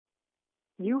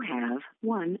You have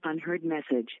one unheard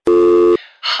message.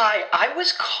 Hi, I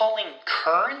was calling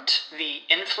Current, the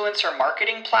influencer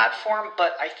marketing platform,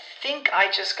 but I think I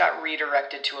just got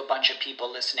redirected to a bunch of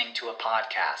people listening to a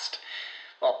podcast.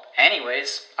 Well,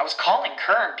 anyways, I was calling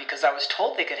Current because I was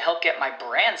told they could help get my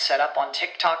brand set up on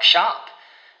TikTok Shop,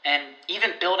 and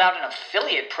even build out an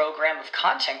affiliate program of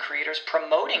content creators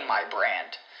promoting my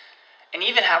brand, and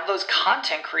even have those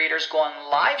content creators go on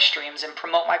live streams and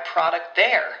promote my product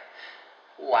there.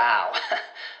 Wow,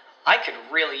 I could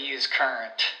really use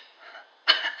Current.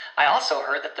 I also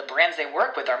heard that the brands they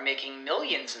work with are making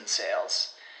millions in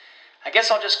sales. I guess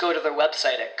I'll just go to their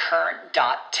website at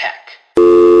current.tech.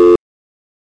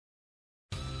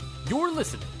 You're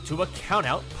listening to a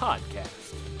Countout Podcast.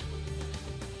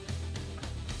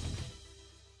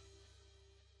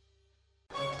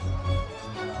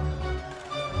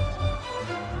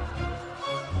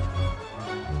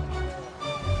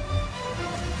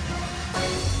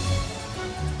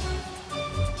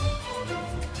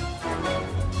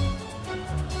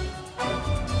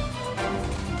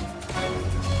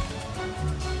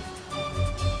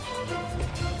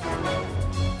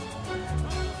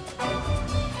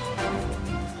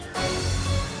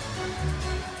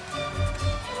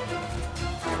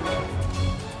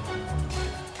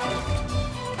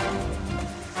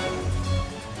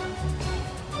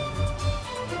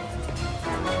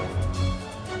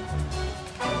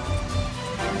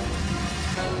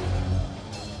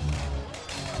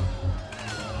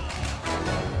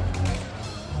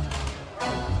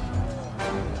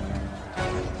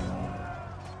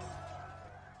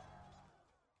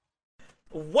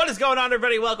 What is going on,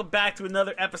 everybody? Welcome back to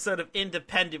another episode of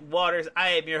Independent Waters. I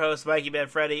am your host, Mikey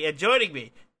Manfredi, and joining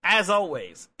me, as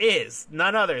always, is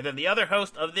none other than the other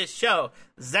host of this show,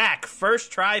 Zach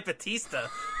First Try Batista.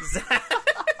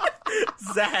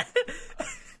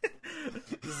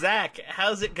 Zach,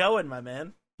 how's it going, my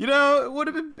man? You know, it would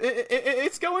have been.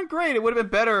 It's going great. It would have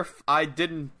been better if I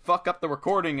didn't fuck up the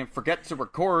recording and forget to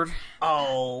record.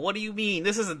 Oh, what do you mean?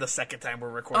 This isn't the second time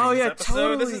we're recording. Oh this yeah, episode.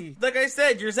 totally. This is, like I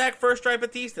said, you're Zach First Try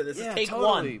Batista. This is take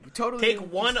totally. one. Totally. Take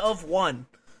one of one.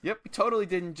 Yep, we totally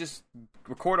didn't just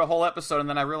record a whole episode and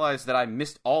then I realized that I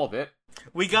missed all of it.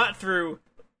 We got through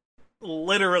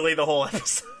literally the whole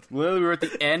episode. Literally, we were at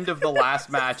the end of the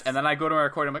last match, and then I go to my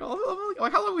recording. I'm like, oh,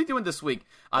 how long are we doing this week?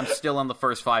 I'm still on the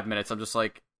first 5 minutes. I'm just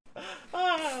like,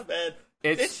 ah, man.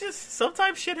 It's just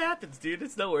sometimes shit happens, dude.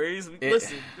 It's no worries.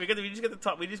 Listen, we just get to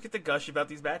talk. We just get to gush about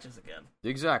these matches again.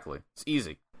 Exactly. It's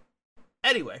easy.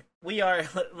 Anyway, we are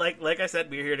like I said,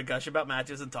 we're here to gush about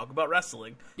matches and talk about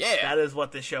wrestling. Yeah, that is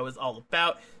what this show is all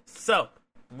about. So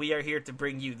we are here to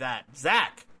bring you that.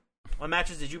 Zach, what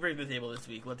matches did you bring to the table this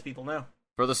week? Let the people know.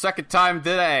 For the second time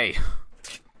today,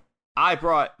 I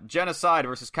brought Genocide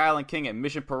versus Kyle and King at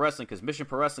Mission Pro Wrestling because Mission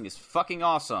Pro Wrestling is fucking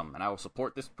awesome, and I will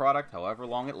support this product however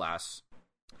long it lasts.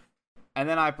 And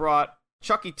then I brought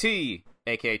Chucky T,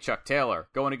 a.k.a. Chuck Taylor,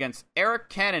 going against Eric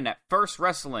Cannon at First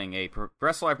Wrestling, a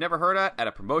wrestler I've never heard at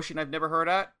a promotion I've never heard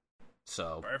at.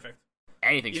 So perfect.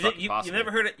 Anything's fucking possible.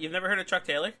 You've never heard of Chuck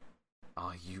Taylor?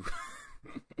 Oh, you...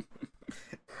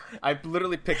 I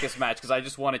literally picked this match because I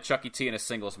just wanted Chucky T in a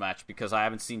singles match because I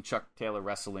haven't seen Chuck Taylor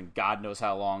wrestle in God knows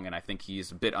how long, and I think he's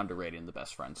a bit underrated in the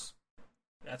Best Friends.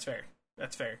 That's fair.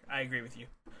 I agree with you.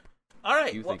 All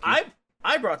right, well,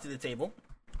 I brought to the table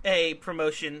a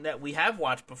promotion that we have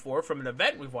watched before from an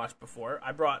event we've watched before.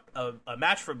 I brought a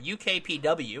match from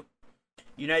UKPW,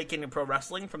 United Kingdom Pro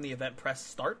Wrestling, from the event Press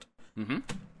Start. Mm-hmm.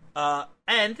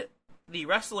 And the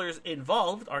wrestlers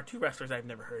involved are two wrestlers I've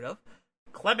never heard of.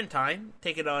 Clementine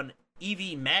taking on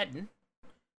Evie Madden,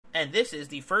 and this is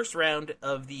the first round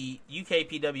of the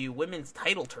UKPW Women's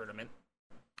Title Tournament.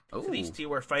 So these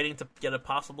two are fighting to get a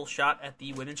possible shot at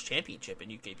the Women's Championship in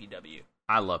UKPW.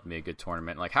 I love me a good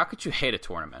tournament. Like, how could you hate a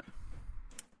tournament?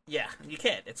 Yeah, you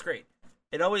can't. It's great.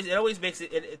 It always makes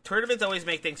it. Tournaments always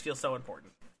make things feel so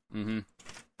important.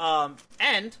 Mm-hmm.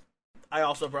 And I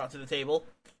also brought to the table,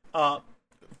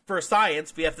 for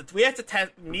science, we have to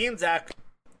test. Me and Zach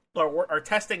are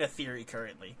testing a theory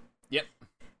currently. Yep.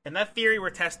 And that theory we're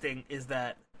testing is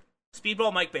that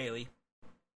Speedball Mike Bailey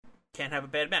can't have a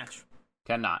bad match.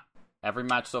 Cannot. Every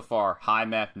match so far, high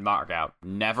meh, mark out.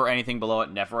 Never anything below it,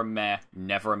 never a meh,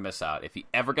 never a miss out. If he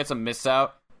ever gets a miss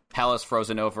out, hell is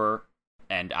frozen over,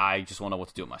 and I just won't know what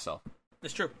to do with myself.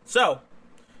 That's true. So,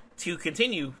 to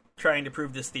continue trying to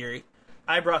prove this theory,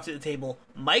 I brought to the table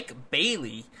Mike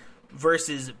Bailey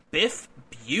versus Biff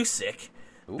Busick.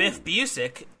 Ooh. Biff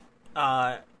Busick,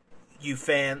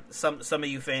 some of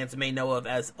you fans may know of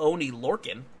as Oni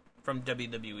Lorcan from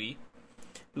WWE,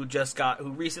 who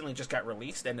recently just got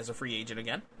released and is a free agent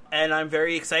again. and I'm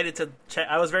very excited to check.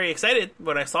 I was very excited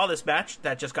when I saw this match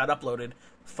that just got uploaded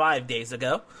 5 days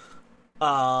ago,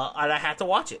 and I had to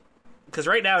watch it because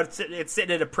right now it's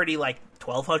sitting at a pretty like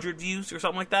 1,200 views or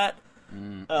something like that,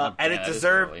 and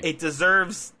it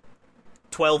deserves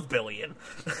 12 billion.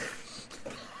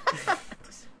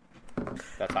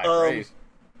 That's high praise.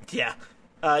 Yeah.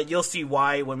 You'll see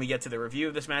why when we get to the review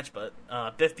of this match, but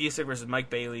Biff Busick versus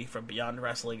Mike Bailey from Beyond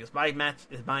Wrestling is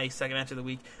my second match of the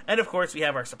week. And of course, we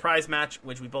have our surprise match,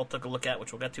 which we both took a look at,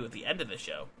 which we'll get to at the end of the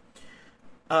show.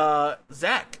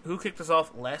 Zach, who kicked us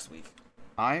off last week?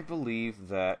 I believe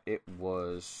that it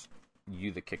was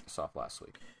you that kicked us off last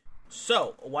week.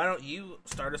 So, why don't you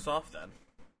start us off then?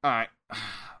 Alright,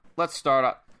 let's start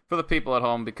up for the people at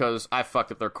home, because I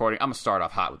fucked up the recording. I'm gonna start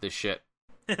off hot with this shit.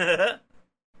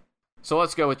 So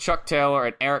let's go with Chuck Taylor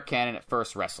and Eric Cannon at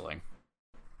First Wrestling.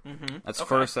 Mm-hmm. That's okay.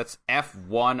 first. That's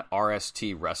F1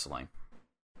 RST Wrestling.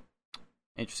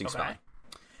 Interesting okay. spelling.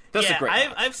 That's a great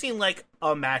match. I've seen like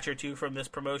a match or two from this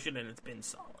promotion, and it's been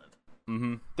solid.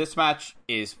 Mm-hmm. This match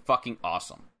is fucking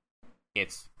awesome.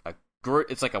 It's like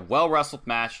a well wrestled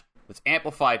match that's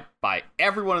amplified by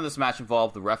everyone in this match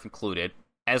involved, the ref included,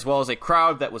 as well as a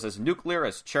crowd that was as nuclear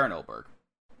as Chernobyl.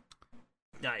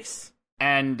 Nice.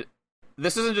 And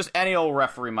this isn't just any old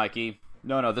referee, Mikey.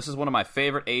 No, this is one of my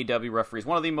favorite AEW referees.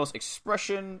 One of the most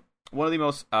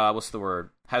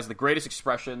has the greatest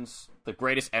expressions, the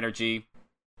greatest energy,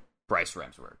 Bryce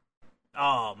Remsburg.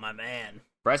 Oh, my man.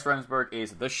 Bryce Remsburg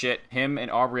is the shit. Him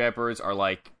and Aubrey Edwards are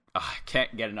like, I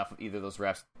can't get enough of either of those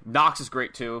refs. Knox is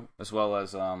great too, as well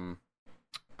as, oh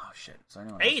shit. Is there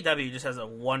anyone else? AEW just has a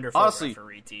wonderful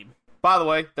referee team. By the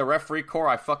way, the referee corps,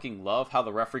 I fucking love how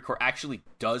the referee corps actually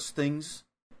does things.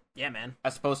 Yeah, man.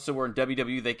 As opposed to where in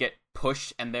WWE they get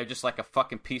pushed and they're just like a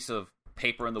fucking piece of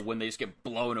paper in the wind. They just get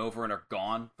blown over and are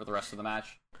gone for the rest of the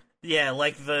match. Yeah,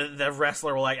 like the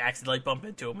wrestler will like accidentally bump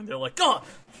into him and they're like,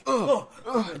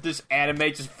 Just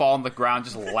animate, just fall on the ground,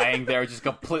 just laying there, just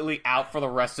completely out for the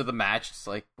rest of the match. It's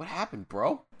like, what happened,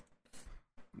 bro?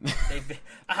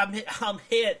 I'm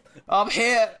hit. I'm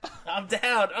hit. I'm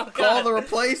down. Oh, God. Call the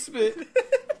replacement.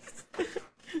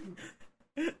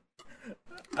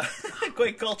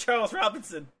 Quick, call Charles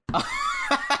Robinson.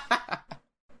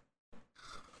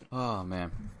 Oh,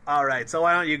 man. Alright, so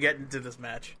why don't you get into this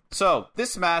match? So,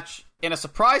 this match, in a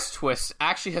surprise twist,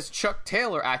 actually has Chuck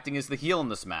Taylor acting as the heel in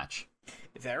this match.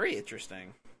 Very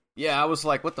interesting. Yeah, I was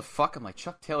like, what the fuck? I'm like,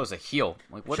 Chuck Taylor's a heel.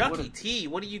 I'm like, Chucky T,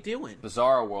 what are you doing?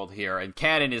 Bizarro world here, and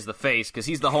Cannon is the face, because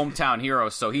he's the hometown hero,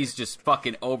 so he's just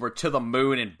fucking over to the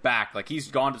moon and back. Like, he's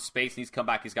gone to space, and he's come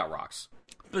back, he's got rocks.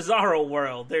 Bizarro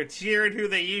world. They're cheering who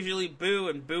they usually boo,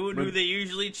 and booing who they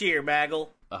usually cheer,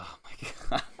 Bagel. Oh, my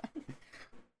God.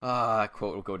 That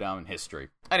quote will go down in history.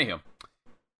 Anywho,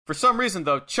 for some reason,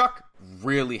 though, Chuck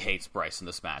really hates Bryce in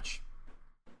this match.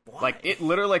 Why? Like, it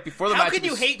literally, like, before the How match can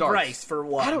you hate starts, Bryce, for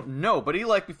one? I don't know, but he,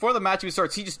 like, before the match even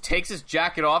starts, he just takes his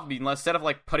jacket off, and instead of,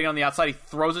 like, putting it on the outside, he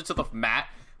throws it to the mat,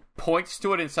 points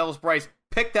to it, and tells Bryce,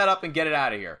 pick that up and get it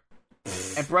out of here.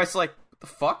 And Bryce is like, what the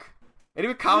fuck? And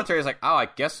even commentary is like, oh, I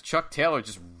guess Chuck Taylor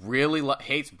just really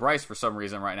hates Bryce for some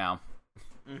reason right now.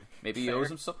 Maybe he owes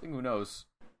him something, who knows?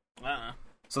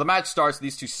 So the match starts,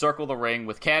 these two circle the ring,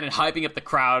 with Cannon hyping up the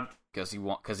crowd, because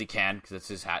he can,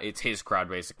 because it's his crowd,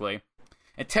 basically.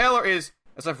 And Taylor is,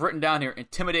 as I've written down here,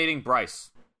 intimidating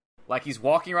Bryce. Like, he's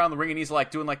walking around the ring, and he's, like,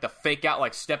 doing, like, the fake out,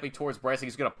 like, stepping towards Bryce, like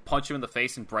he's gonna punch him in the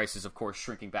face, and Bryce is, of course,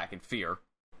 shrinking back in fear.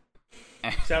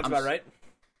 And Sounds about right.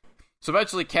 So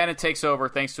eventually, Cannon takes over,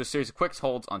 thanks to a series of quick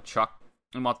holds on Chuck.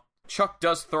 And while Chuck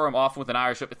does throw him off with an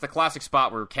Irish whip, it's the classic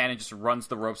spot where Cannon just runs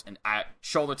the ropes and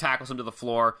shoulder tackles him to the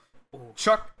floor.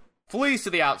 Chuck flees to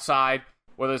the outside,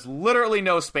 where there's literally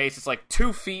no space. It's like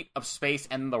 2 feet of space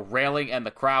and the railing and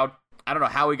the crowd. I don't know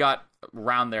how he got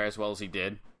around there as well as he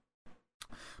did.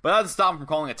 But that doesn't stop him from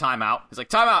calling a timeout. He's like,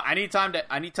 timeout, I need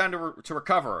time to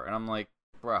recover. And I'm like,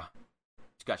 bruh,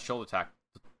 he's got shoulder tackle.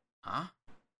 Huh?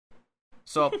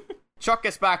 So Chuck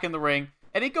gets back in the ring,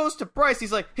 and he goes to Bryce.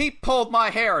 He's like, he pulled my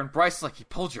hair. And Bryce is like, he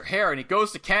pulled your hair. And he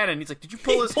goes to Cannon. He's like, did you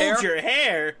pull his hair? He pulled your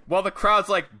hair? Well, the crowd's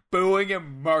like booing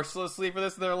him mercilessly for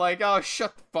this. And they're like, oh,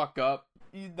 shut the fuck up.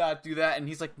 You did not do that. And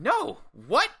he's like, no,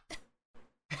 what?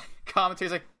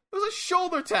 Commentator's like, it was a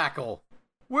shoulder tackle.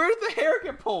 Where did the hair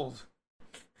get pulled?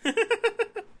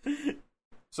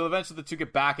 So eventually the two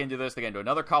get back into this. They get into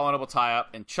another collar elbow tie-up,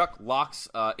 and Chuck locks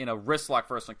in a wrist lock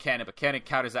first on Cannon, but Cannon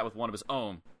counters that with one of his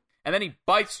own. And then he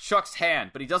bites Chuck's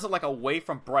hand, but he does it, like, away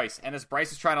from Bryce. And as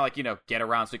Bryce is trying to, like, you know, get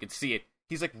around so he can see it,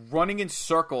 he's, like, running in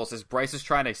circles as Bryce is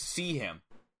trying to see him.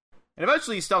 And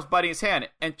eventually he stops biting his hand,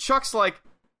 and Chuck's like,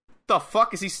 the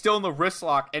fuck, is he still in the wrist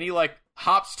lock? And he, like,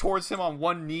 hops towards him on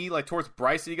one knee, like towards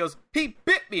Bryce, and he goes, "He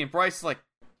bit me," and Bryce is like,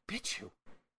 "Bit you?"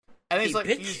 And then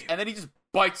and then he just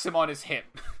bites him on his hip.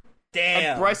 Damn.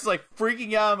 And Bryce is like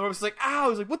freaking out, and the ropes like, "Ow!"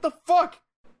 He's like, "What the fuck?"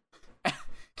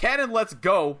 Cannon lets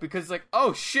go because he's like,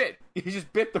 "Oh shit!" He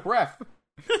just bit the ref.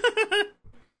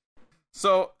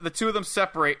 So the two of them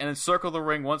separate and then circle the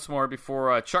ring once more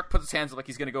before Chuck puts his hands up like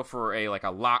he's gonna go for a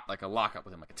lockup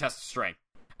with him, like a test of strength,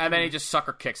 and then he just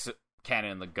sucker kicks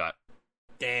Cannon in the gut.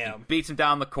 Damn. He beats him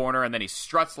down the corner, and then he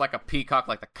struts like a peacock,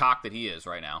 like the cock that he is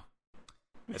right now.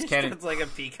 As Cannon, It's like a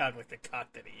peacock, like the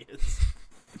cock that he is.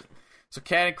 So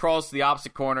Cannon crawls to the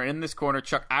opposite corner. In this corner,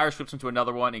 Chuck Irish whips him to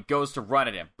another one and goes to run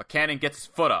at him, but Cannon gets his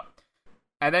foot up,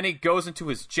 and then he goes into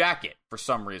his jacket for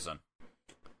some reason.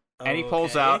 And he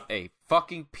pulls out a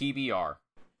fucking PBR.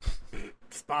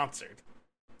 Sponsored.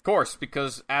 Of course,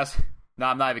 because no,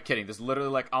 I'm not even kidding. There's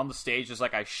literally, like, on the stage, there's,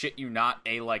 like, I shit you not,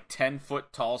 a, like,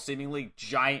 10-foot tall, seemingly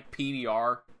giant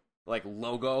PBR, like,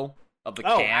 logo of the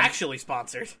can. Oh, actually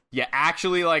sponsored. Yeah,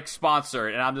 actually, like,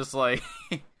 sponsored. And I'm just like,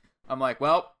 I'm like,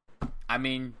 well, I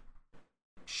mean,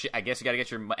 shit, I guess you gotta get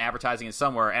your advertising in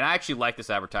somewhere. And I actually like this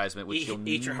advertisement, which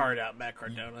Eat your heart out, Matt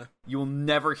Cardona. You'll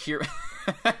never hear...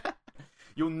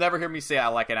 You'll never hear me say I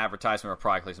like an advertisement or a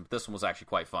product placement, but this one was actually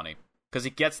quite funny. Because he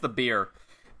gets the beer,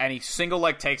 and he single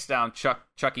leg takes down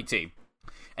Chucky T.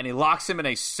 And he locks him in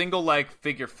a single leg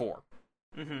figure four.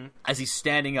 Mm-hmm. As he's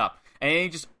standing up. And he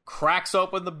just cracks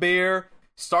open the beer,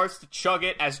 starts to chug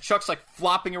it. As Chuck's like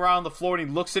flopping around on the floor, and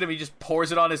he looks at him, he just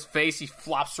pours it on his face. He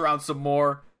flops around some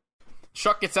more.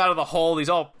 Chuck gets out of the hole, he's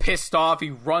all pissed off. He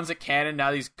runs at Cannon,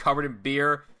 now that he's covered in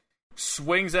beer.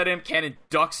 Swings at him, Cannon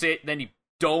ducks it, then he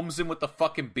domes him with the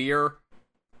fucking beer.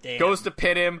 Damn. Goes to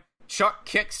pin him. Chuck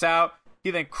kicks out. He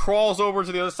then crawls over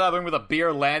to the other side of the ring with a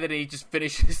beer landed, and he just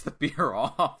finishes the beer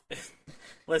off.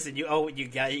 Listen, you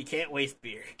can't waste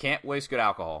beer. Can't waste good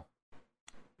alcohol.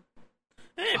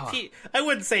 I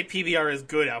wouldn't say PBR is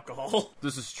good alcohol.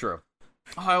 This is true.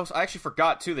 I actually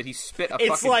forgot too that he spit a It's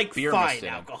fucking like beer fine mist in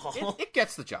him. alcohol. It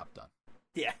gets the job done.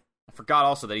 Yeah. I forgot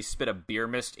also that he spit a beer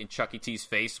mist in Chucky T's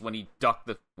face when he ducked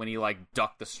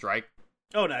the strike.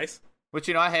 Oh, nice. Which,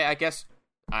 you know, I guess,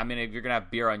 I mean, if you're gonna have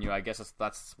beer on you, I guess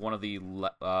that's one of the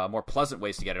more pleasant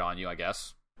ways to get it on you, I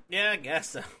guess. Yeah, I guess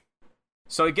so.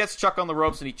 So he gets Chuck on the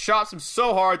ropes, and he chops him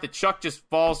so hard that Chuck just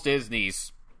falls to his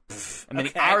knees. And then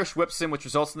he Irish whips him, which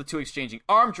results in the two exchanging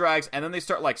arm drags, and then they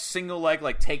start, like, single leg,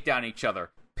 like, take down each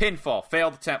other. Pinfall,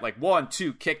 failed attempt, like, 1,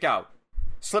 2, kick out.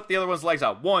 Slip the other one's legs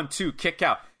out, 1, 2, kick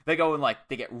out. They go and, like,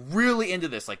 they get really into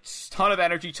this, like, ton of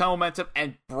energy, ton of momentum,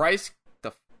 and Bryce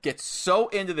gets so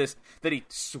into this that he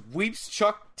sweeps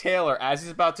Chuck Taylor as he's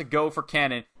about to go for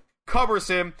Cannon, covers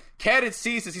him. Cannon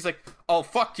sees this. He's like, oh,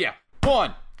 fuck yeah.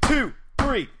 1, 2,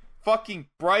 3. Fucking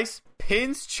Bryce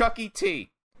pins Chucky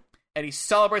T. And he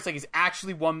celebrates like he's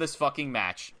actually won this fucking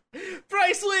match.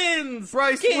 Bryce wins!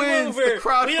 Bryce Game wins! over. The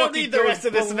crowd we don't fucking need the goes rest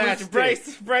of this match.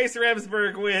 ballistic. Bryce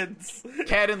Remsburg wins.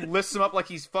 Cannon lifts him up like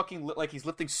he's fucking like he's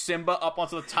lifting Simba up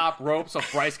onto the top rope so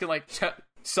Bryce can like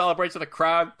celebrate to the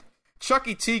crowd.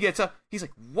 Chucky T gets up. He's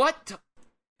like, what?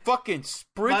 Fucking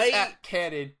sprints at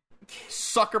Cannon.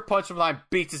 Sucker punch from behind.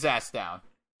 Beats his ass down.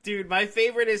 Dude, my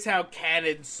favorite is how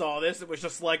Cannon saw this. It was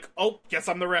just like, oh, guess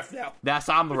I'm the ref now.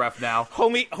 I'm the ref now.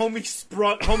 Homie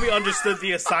understood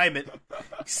the assignment.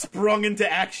 Sprung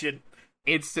into action.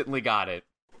 Instantly got it.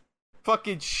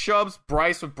 Fucking shoves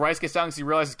Bryce when Bryce gets down because he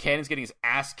realizes Cannon's getting his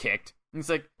ass kicked. And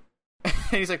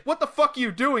he's like, what the fuck are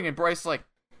you doing? And Bryce's like,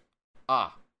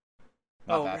 right,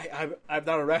 I'm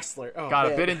not a wrestler. Oh, got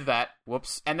man. a bit into that.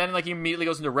 Whoops. And then like he immediately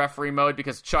goes into referee mode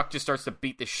because Chuck just starts to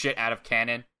beat the shit out of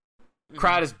Cannon.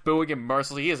 Crowd is booing him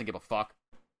mercilessly. He doesn't give a fuck.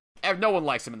 And no one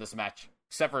likes him in this match.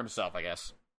 Except for himself, I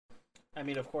guess. I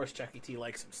mean, of course Chucky T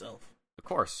likes himself. Of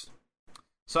course.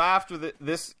 So after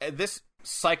this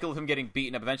cycle of him getting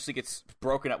beaten up eventually gets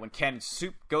broken up when Cannon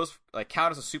counters a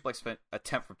suplex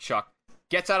attempt from Chuck,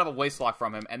 gets out of a waistlock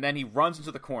from him, and then he runs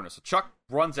into the corner. So Chuck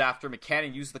runs after him, and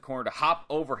Cannon uses the corner to hop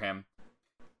over him.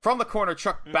 From the corner,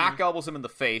 Chuck back elbows him in the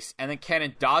face, and then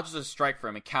Cannon dodges a strike for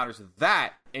him and counters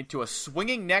that into a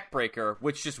swinging neck breaker,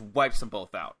 which just wipes them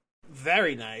both out.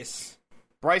 Very nice.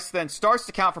 Bryce then starts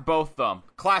to count for both of them.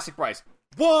 Classic Bryce.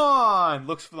 1!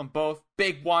 Looks for them both.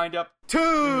 Big wind-up.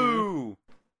 2!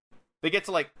 They get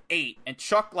to, 8, and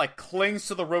Chuck, clings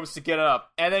to the ropes to get it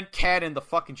up. And then Cannon, the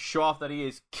fucking show-off that he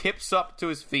is, kips up to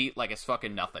his feet like it's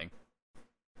fucking nothing.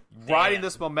 Damn. Riding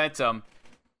this momentum,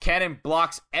 Cannon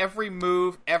blocks every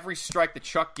move, every strike that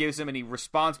Chuck gives him, and he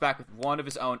responds back with one of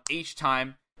his own each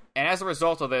time. And as a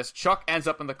result of this, Chuck ends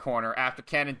up in the corner after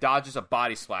Cannon dodges a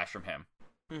body splash from him.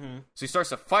 Mm-hmm. So he starts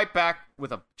to fight back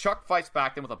Chuck fights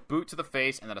back, then with a boot to the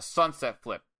face, and then a sunset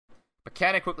flip. But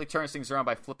Cannon quickly turns things around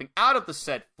by flipping out of the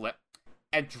said flip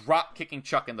and drop kicking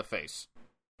Chuck in the face.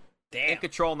 Damn. In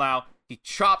control now, he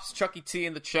chops Chucky T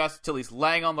in the chest till he's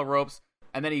laying on the ropes,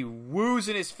 and then he woos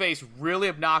in his face really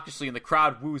obnoxiously, and the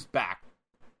crowd woos back.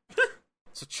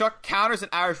 So Chuck counters an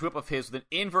Irish whip of his with an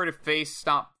inverted face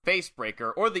stomp face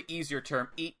breaker, or the easier term,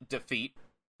 eat defeat.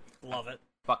 Love it.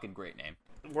 Fucking great name.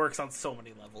 Works on so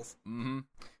many levels.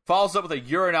 Follows up with a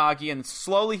Uranagi, and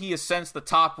slowly he ascends the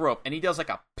top rope, and he does like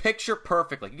a picture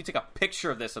perfect, like you can take a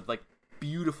picture of this, of like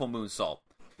beautiful moonsault.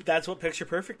 That's what picture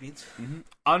perfect means.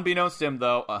 Unbeknownst to him,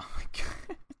 though, oh my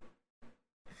God.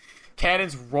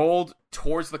 Cannon's rolled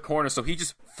towards the corner, so he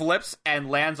just flips and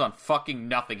lands on fucking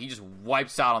nothing. He just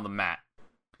wipes out on the mat.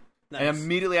 Nice. And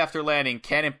immediately after landing,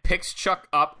 Cannon picks Chuck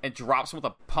up and drops him with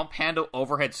a pump handle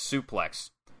overhead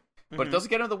suplex. But it doesn't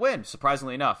get him the win,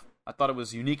 surprisingly enough. I thought it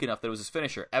was unique enough that it was his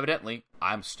finisher. Evidently,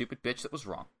 I'm a stupid bitch that was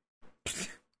wrong.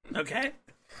 Okay.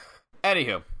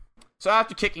 Anywho, so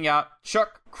after kicking out,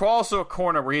 Chuck crawls to a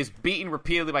corner where he is beaten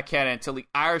repeatedly by Cannon until he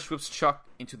Irish whips Chuck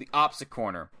into the opposite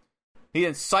corner. He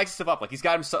then psychs himself up, like he's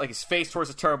got himself, like his face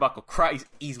towards the turnbuckle.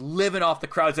 He's living off the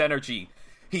crowd's energy.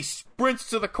 He sprints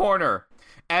to the corner,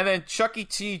 and then Chucky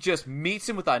T just meets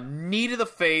him with a knee to the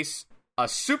face, a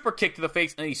super kick to the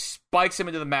face, and he spikes him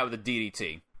into the mat with a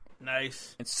DDT.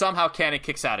 Nice. And somehow Cannon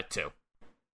kicks out it too.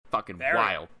 Fucking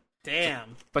wild.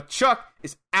 Damn. But Chuck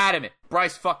is adamant.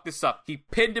 Bryce fucked this up. He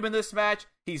pinned him in this match.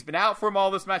 He's been out for him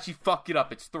all this match. He fucked it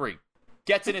up. It's 3.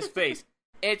 Gets in his face.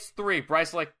 It's 3.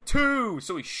 Bryce like 2.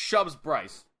 So he shoves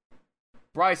Bryce.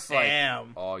 Bryce like,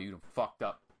 Damn. oh, you done fucked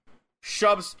up.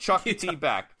 Shoves Chucky T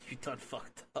back. You done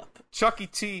fucked up. Chucky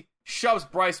T shoves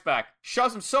Bryce back.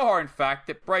 Shoves him so hard, in fact,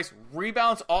 that Bryce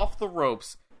rebounds off the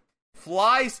ropes,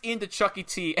 flies into Chucky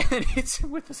T, and then hits him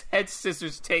with his head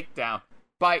scissors takedown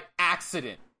by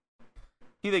accident.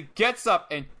 He then gets up,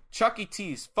 and Chucky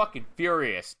T's fucking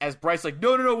furious as Bryce like,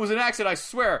 no, it was an accident, I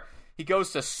swear. He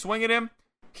goes to swing at him.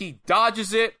 He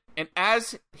dodges it, and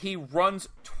as he runs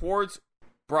towards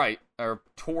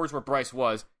towards where Bryce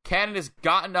was, Cannon has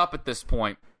gotten up at this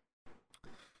point,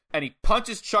 and he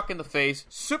punches Chuck in the face,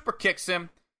 super kicks him,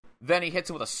 then he hits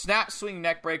him with a snap swing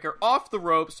neck breaker off the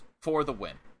ropes for the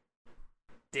win.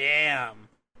 Damn.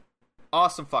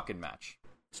 Awesome fucking match.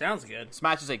 Sounds good. This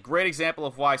match is a great example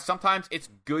of why sometimes it's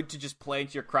good to just play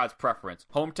into your crowd's preference.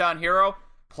 Hometown hero,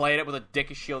 played it with a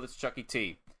dickish shield that's Chucky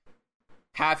T.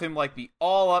 Have him like be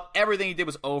all up. Everything he did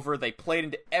was over. They played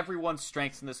into everyone's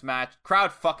strengths in this match.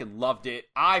 Crowd fucking loved it.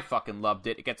 I fucking loved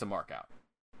it. It gets a mark out.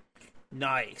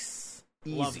 Nice.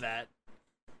 Easy. Love that.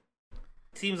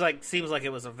 Seems like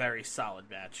it was a very solid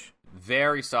match.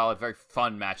 Very solid, very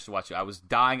fun match to watch. I was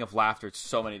dying of laughter at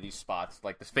so many of these spots.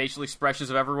 Like, the facial expressions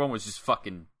of everyone was just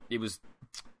fucking... It was...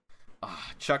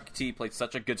 Chuck T played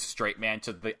such a good straight man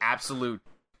to the absolute...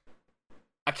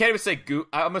 I can't even say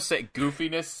I'm gonna say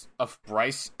goofiness of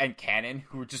Bryce and Cannon,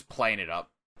 who were just playing it up.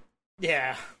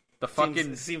 Yeah. The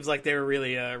fucking... Seems like they were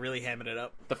really hamming it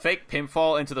up. The fake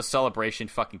pinfall into the celebration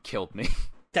fucking killed me.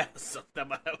 That was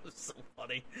so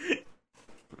funny.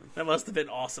 That must have been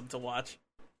awesome to watch.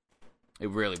 It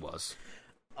really was.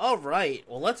 All right,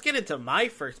 well, let's get into my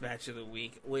first match of the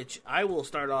week, which I will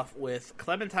start off with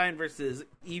Clementine versus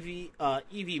Evie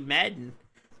Madden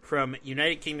from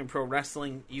United Kingdom Pro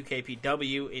Wrestling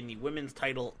UKPW in the women's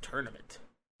title tournament.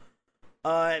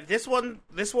 This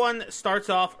one starts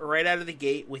off right out of the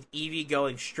gate with Evie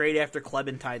going straight after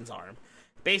Clementine's arm.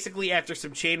 Basically, after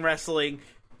some chain wrestling,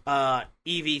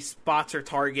 Evie spots her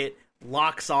target,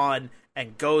 locks on,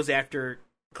 and goes after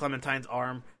Clementine's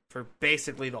arm for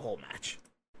basically the whole match.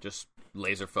 Just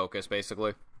laser focus,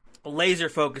 basically. Laser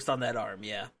focused on that arm,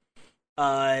 yeah.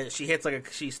 She hits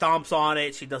she stomps on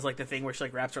it. She does like the thing where she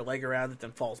like wraps her leg around it,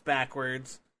 then falls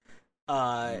backwards.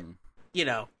 You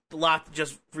know, a lot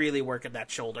just really working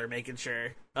that shoulder, making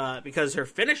sure because her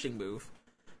finishing move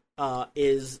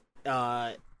is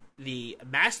the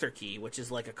master key, which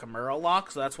is like a Kimura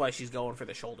lock, so that's why she's going for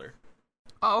the shoulder.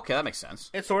 Oh, okay, that makes sense.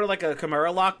 It's sort of like a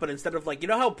Kimura lock, but instead of like, you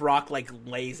know how Brock like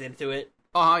lays into it?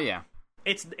 Yeah.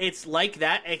 It's like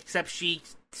that, except she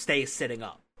stays sitting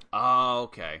up. Oh,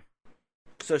 okay.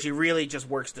 So she really just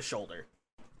works the shoulder.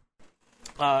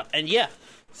 And yeah,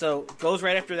 so goes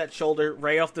right after that shoulder,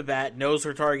 right off the bat, knows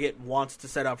her target, wants to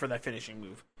set up for that finishing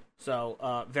move.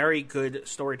 So very good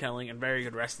storytelling and very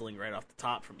good wrestling right off the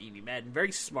top from Evie Madden.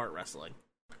 Very smart wrestling.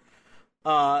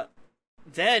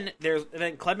 Then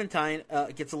Clementine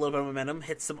gets a little bit of momentum,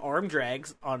 hits some arm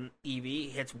drags on Evie,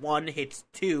 hits 1, hits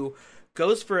 2,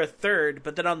 goes for a third,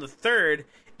 but then on the third,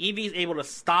 Evie's able to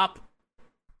stop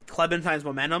Clementine's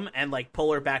momentum and like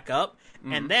pull her back up,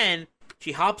 and then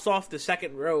She hops off the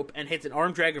second rope and hits an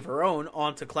arm drag of her own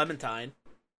onto Clementine.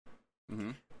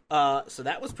 Mm-hmm. So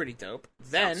that was pretty dope.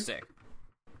 Then, Sounds sick.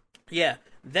 yeah.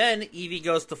 Then Evie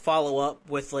goes to follow up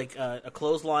with like a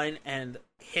clothesline and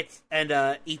hits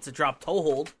and eats a drop toe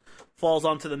hold, falls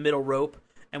onto the middle rope,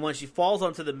 and when she falls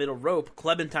onto the middle rope,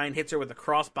 Clementine hits her with a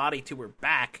crossbody to her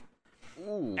back,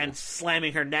 Ooh. and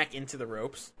slamming her neck into the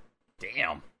ropes.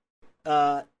 Damn.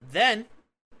 Then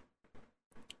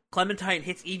Clementine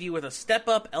hits Evie with a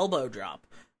step-up elbow drop.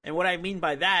 And what I mean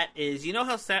by that is, you know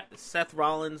how Seth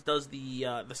Rollins does the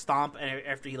stomp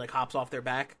after he like hops off their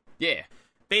back? Yeah.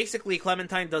 Basically,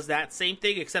 Clementine does that same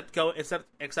thing, except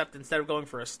instead of going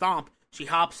for a stomp, she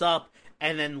hops up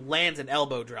and then lands an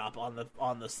elbow drop on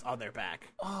their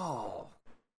back. Oh.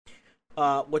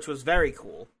 Which was very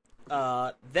cool.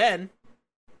 Then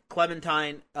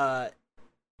Clementine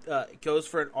goes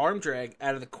for an arm drag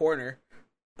out of the corner,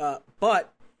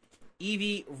 but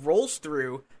Evie rolls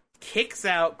through, kicks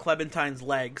out Clementine's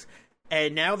legs,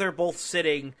 and now they're both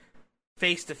sitting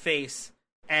face to face,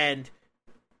 and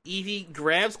Evie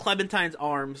grabs Clementine's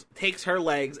arms, takes her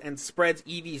legs, and spreads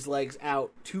Evie's legs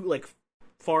out to like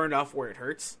far enough where it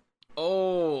hurts.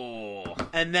 Oh.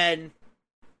 And then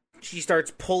she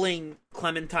starts pulling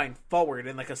Clementine forward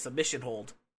in like a submission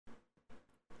hold.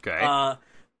 Okay.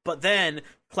 But then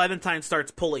Clementine starts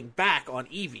pulling back on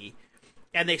Evie,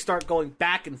 and they start going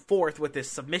back and forth with this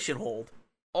submission hold.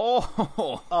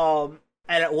 Oh.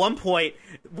 And at one point,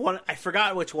 I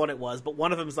forgot which one it was, but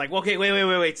one of them is like, okay,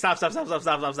 wait,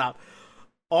 stop.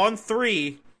 On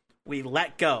 3, we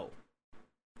let go.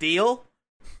 Deal?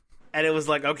 And it was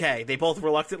like, okay, they both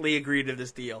reluctantly agreed to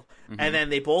this deal. Mm-hmm. And then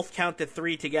they both count to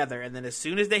 3 together, and then as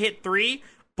soon as they hit 3,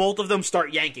 both of them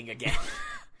start yanking again.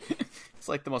 It's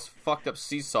like the most fucked up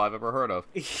seesaw I've ever heard of.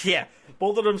 Yeah,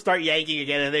 both of them start yanking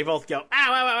again, and they both go,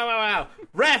 ow.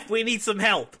 Ref, we need some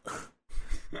help.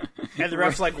 And the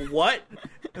ref's like, what?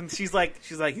 And she's like,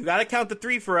 you gotta count to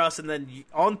 3 for us, and then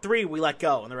on 3 we let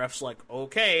go. And the ref's like,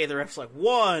 okay. The ref's like,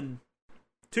 1,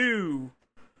 2,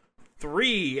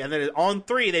 3, and then on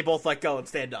 3 they both let go and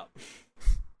stand up.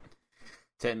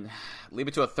 Leave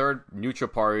it to a third neutral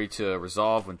party to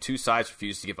resolve when 2 sides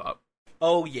refuse to give up.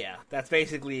 Oh yeah, that's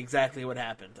basically exactly what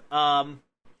happened.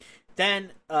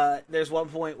 Then there's one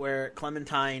point where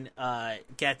Clementine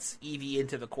gets Evie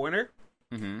into the corner.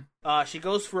 Mm-hmm. She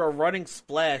goes for a running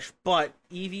splash, but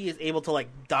Evie is able to like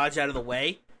dodge out of the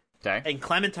way. Okay. And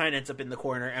Clementine ends up in the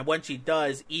corner, and when she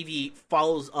does, Evie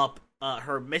follows up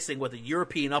her missing with a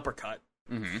European uppercut.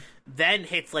 Mm-hmm. Then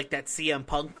hits like that CM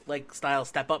Punk like style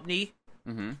step up knee.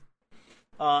 Mm-hmm.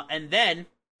 And then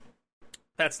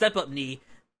that step up knee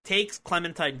takes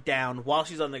Clementine down while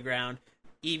she's on the ground.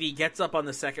 Evie gets up on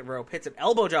the second rope, hits an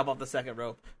elbow drop off the second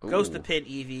rope, goes to pin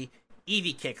Evie.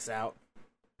 Evie kicks out.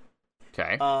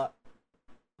 Okay.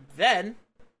 Then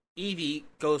Evie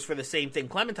goes for the same thing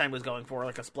Clementine was going for,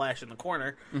 like a splash in the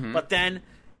corner. Mm-hmm. But then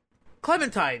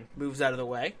Clementine moves out of the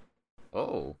way.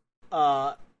 Oh.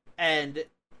 And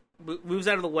moves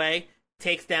out of the way,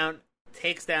 takes down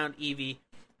Evie,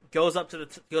 goes up to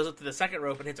the second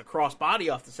rope and hits a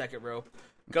crossbody off the second rope.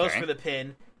 Goes for the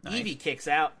pin. Nice. Evie kicks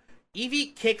out.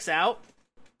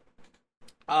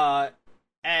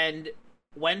 And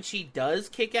when she does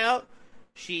kick out,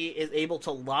 she is able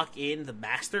to lock in the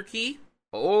master key.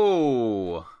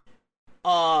 Oh.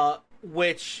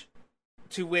 Which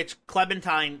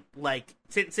Clementine, like,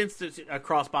 since a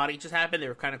crossbody just happened, they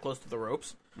were kind of close to the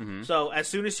ropes. Mm-hmm. So as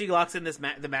soon as she locks in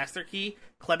the master key,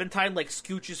 Clementine like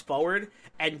scooches forward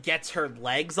and gets her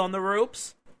legs on the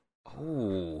ropes.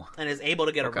 Oh. And is able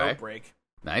to get a rope break.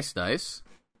 Nice.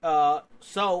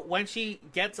 So when she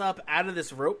gets up out of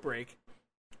this rope break,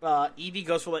 Evie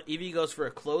goes for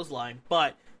a clothesline,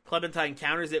 but Clementine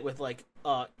counters it with like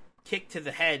a kick to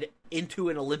the head into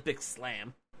an Olympic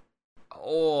slam.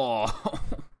 Oh.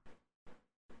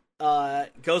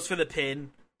 Goes for the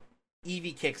pin.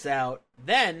 Evie kicks out.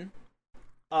 Then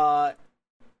Clementine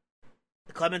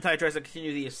tries to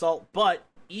continue the assault, but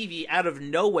Evie, out of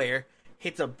nowhere,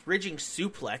 hits a bridging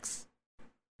suplex.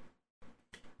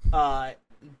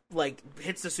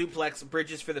 Hits the suplex,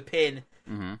 bridges for the pin.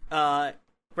 Mm-hmm.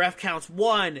 Ref counts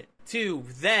 1, 2.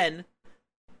 Then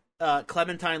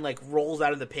Clementine like rolls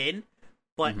out of the pin,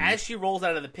 but as she rolls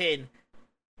out of the pin,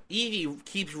 Evie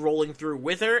keeps rolling through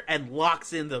with her and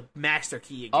locks in the master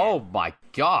key again. Oh my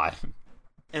god!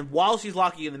 And while she's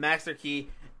locking in the master key,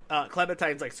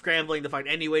 Clementine's like scrambling to find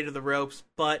any way to the ropes,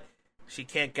 but she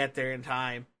can't get there in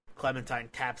time. Clementine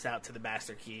taps out to the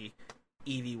master key.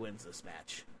 Evie wins this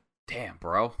match. Damn,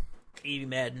 bro. Evie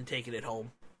Madden taking it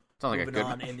home. Sounds like a moving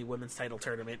good on match. in the women's title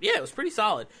tournament. Yeah, it was pretty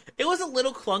solid. It was a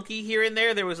little clunky here and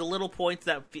there. There was a little points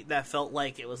that felt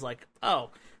like it was like,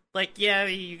 oh, like, yeah,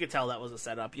 you could tell that was a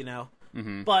setup, you know?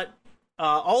 Mm-hmm. But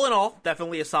all in all,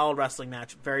 definitely a solid wrestling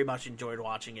match. Very much enjoyed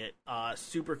watching it.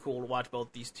 Super cool to watch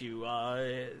both these two,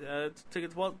 to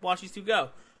watch these two go.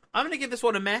 I'm going to give this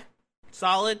one a meh.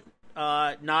 Solid.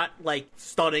 Not, like,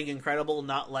 stunning, incredible.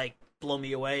 Not, like, blow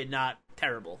me away. Not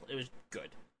terrible. It was good.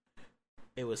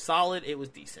 It was solid. It was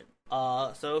decent.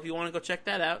 So if you want to go check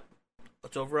that out,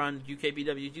 it's over on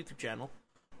UKBW's YouTube channel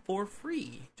for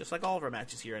free. Just like all of our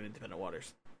matches here on Independent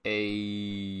Waters. So,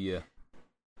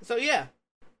 yeah.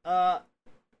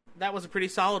 That was a pretty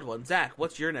solid one. Zach,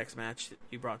 what's your next match that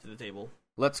you brought to the table?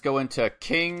 Let's go into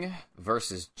King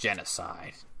versus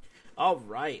Genocide. All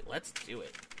right, let's do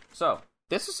it. So,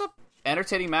 this is an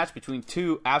entertaining match between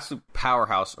two absolute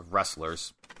powerhouse of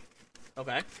wrestlers.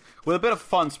 Okay. With a bit of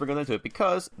fun sprinkled into it,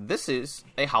 because this is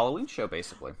a Halloween show,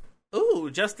 basically. Ooh,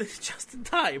 just in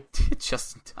time.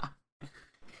 Just in time.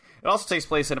 It also takes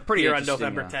place in a pretty Here on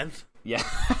interesting... November 10th. Yeah.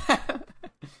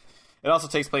 It also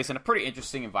takes place in a pretty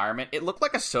interesting environment. It looked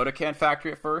like a soda can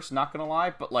factory at first, not gonna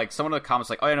lie, but like someone in the comments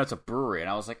like, oh, yeah, no, it's a brewery. And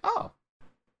I was like, oh,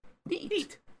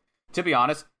 neat. To be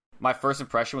honest, my first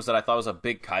impression was that I thought it was a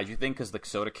big kaiju thing because the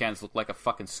soda cans looked like a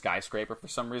fucking skyscraper for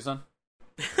some reason.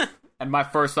 And my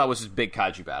first thought was just big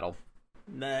kaiju battle.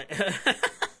 Nah.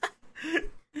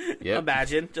 Yep.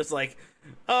 Imagine, just like,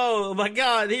 oh my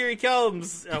god, here he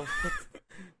comes. Oh.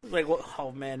 Like,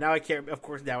 oh man, now I can't, of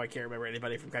course, now I can't remember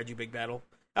anybody from Kaiju Big Battle.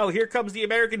 Oh, here comes the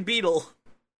American Beetle.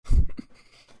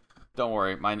 Don't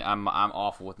worry, I'm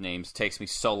awful with names. It takes me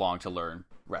so long to learn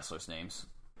wrestlers' names.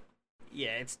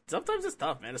 Yeah, sometimes it's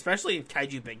tough, man. Especially in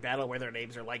Kaiju Big Battle, where their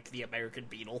names are like the American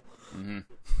Beetle,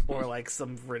 or like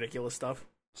some ridiculous stuff.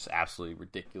 Just absolutely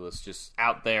ridiculous. Just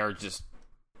out there. Just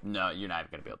no, you're not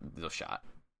even gonna be able to do a shot.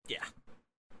 Yeah.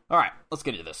 All right, let's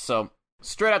get into this. So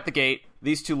straight out the gate,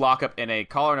 these two lock up in a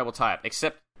collar and elbow tie-up.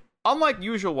 Except, unlike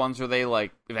usual ones where they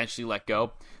like eventually let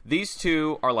go, these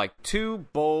two are like two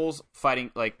bulls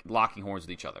fighting, like locking horns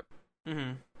with each other.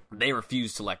 Mm-hmm. They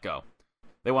refuse to let go.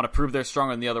 They want to prove they're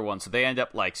stronger than the other one, so they end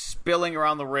up like spilling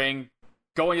around the ring,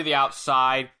 going to the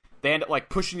outside. They end up like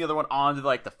pushing the other one onto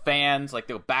like the fans, like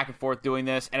they go back and forth doing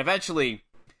this, and eventually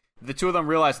the two of them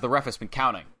realize the ref has been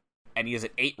counting, and he is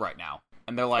at 8 right now.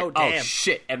 And they're like, oh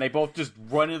shit, and they both just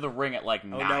run into the ring at like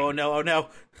 9. Oh no.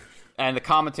 And the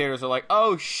commentators are like,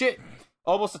 oh shit,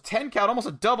 almost a 10 count, almost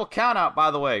a double count out, by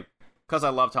the way. Because I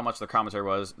loved how much the commentary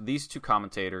was, these two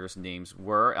commentators' names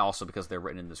were, also because they're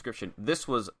written in the description, this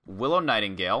was Willow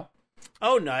Nightingale.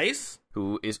 Oh, nice.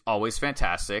 Who is always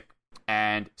fantastic,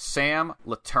 and Sam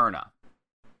Laterna.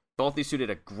 Both these two did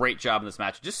a great job in this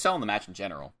match, just selling the match in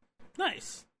general.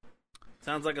 Nice.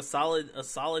 Sounds like a solid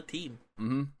team.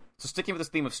 Mm-hmm. So sticking with this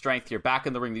theme of strength here, back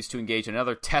in the ring, these two engage in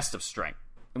another test of strength,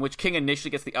 in which King initially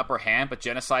gets the upper hand, but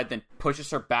Genocide then pushes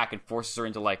her back and forces her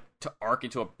into to arc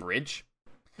into a bridge.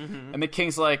 Mm-hmm. And the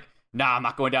King's like, nah, I'm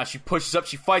not going down. She pushes up,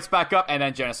 she fights back up, and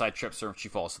then Genocide trips her and she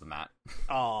falls to the mat.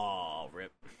 Oh,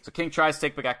 rip. So King tries to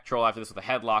take back control after this with a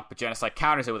headlock, but Genocide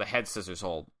counters it with a head scissors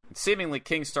hold. And seemingly,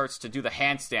 King starts to do the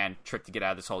handstand trick to get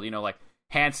out of this hold. You know, like,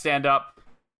 handstand up,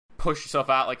 push yourself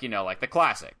out, like, you know, like the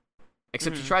classic.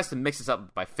 Except she tries to mix this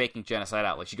up by faking Genocide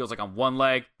out. Like, she goes, like, on one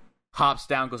leg, hops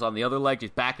down, goes on the other leg,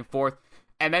 just back and forth.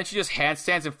 And then she just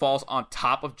handstands and falls on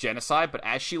top of Genocide, but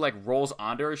as she, like, rolls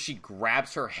onto her, she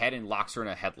grabs her head and locks her in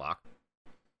a headlock.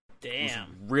 Damn. It was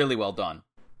really well done.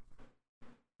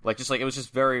 Like, just, like, it was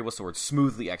just very,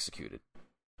 smoothly executed.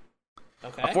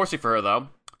 Okay. Unfortunately for her, though,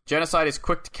 Genocide is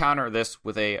quick to counter this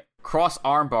with a cross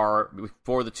armbar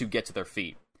before the two get to their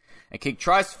feet. And King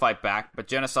tries to fight back, but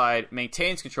Genocide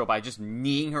maintains control by just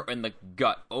kneeing her in the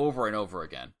gut over and over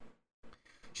again.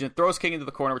 She then throws King into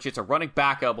the corner, where she hits a running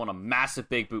back elbow and a massive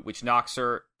big boot, which knocks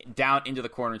her down into the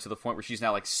corner to the point where she's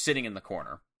now, like, sitting in the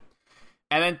corner.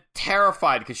 And then,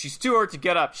 terrified, because she's too hurt to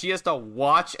get up, she has to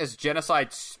watch as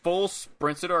Genocide full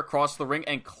sprints at her across the ring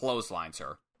and clotheslines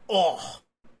her. Oh.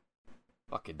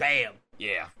 Fucking bam.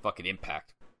 Yeah, fucking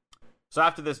impact. So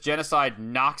after this, Genocide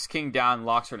knocks King down,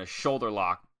 locks her in a shoulder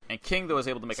lock, and King, though, is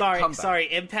able to make a comeback.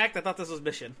 Sorry, Impact? I thought this was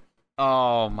Mission.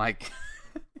 Oh, my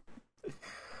God.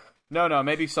 No,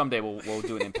 maybe someday we'll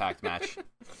do an Impact match.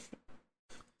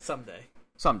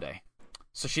 Someday.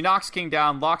 So she knocks King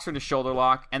down, locks her in a shoulder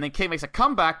lock, and then King makes a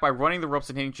comeback by running the ropes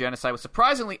and hitting Genocide with,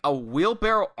 surprisingly, a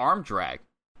wheelbarrow arm drag.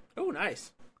 Oh,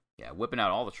 nice. Yeah, whipping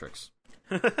out all the tricks.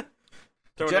 Throwing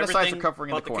Genocide's recovering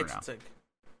in the corner now. sink.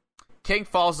 King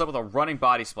follows up with a running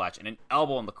body splash and an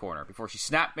elbow in the corner before she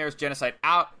snapmares Genocide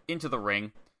out into the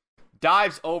ring.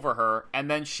 dives over her, and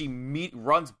then she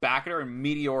runs back at her and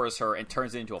meteors her and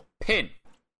turns it into a pin.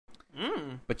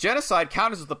 But Genocide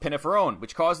counters with a pin of her own,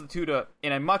 which causes the two to,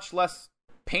 in a much less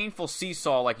painful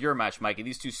seesaw like your match, Mikey,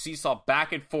 these two seesaw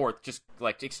back and forth, just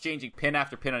like exchanging pin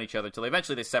after pin on each other until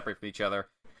eventually they separate from each other.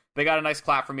 They got a nice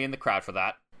clap from me in the crowd for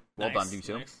that. Well done, you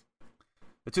two. Nice.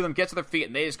 The two of them get to their feet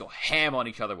and they just go ham on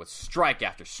each other with strike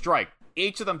after strike.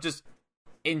 Each of them just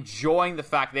enjoying the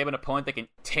fact they have an opponent that can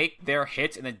take their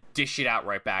hits and then dish it out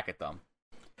right back at them.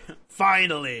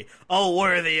 Finally, a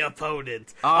worthy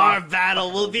opponent. Our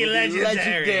battle will be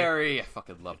legendary. I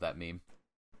fucking love that meme.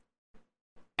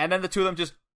 And then the two of them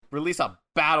just release a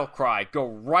battle cry, go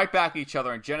right back at each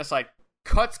other, and Genocide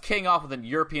cuts King off with a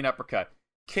European uppercut.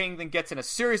 King then gets in a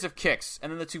series of kicks,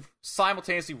 and then the two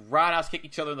simultaneously roundhouse kick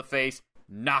each other in the face,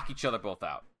 knock each other both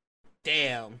out.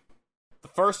 Damn. The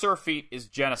first to her feet is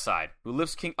Genocide, who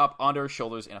lifts King up onto her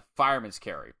shoulders in a fireman's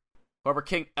carry. However,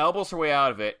 King elbows her way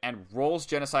out of it and rolls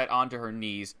Genocide onto her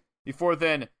knees, before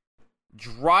then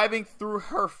driving through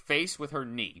her face with her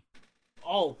knee.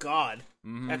 Oh, God.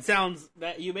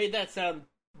 Mm-hmm. You made that sound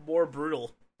more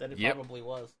brutal than it probably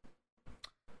was.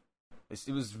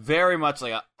 It was very much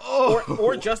like a, oh!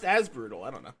 Or just as brutal,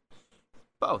 I don't know.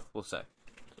 Both, we'll say.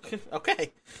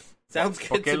 Okay. Sounds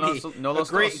good to me.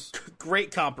 A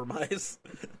great compromise.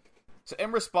 So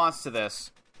in response to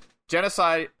this,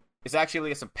 Genocide is actually able to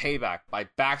get some payback by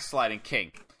backsliding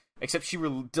King. Except she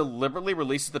deliberately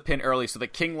releases the pin early so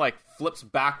that King, flips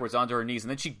backwards onto her knees, and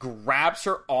then she grabs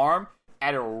her arm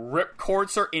and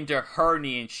ripcords her into her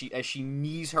knee as she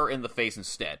knees her in the face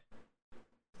instead.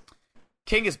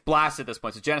 King is blasted at this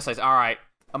point, so Genocide's, alright,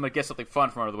 I'm gonna get something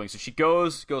fun from under the wing. So she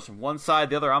goes from one side to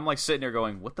the other. I'm sitting there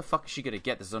going, what the fuck is she gonna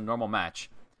get? This is a normal match.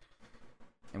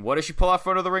 And what does she pull out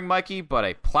from under the ring, Mikey? But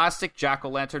a plastic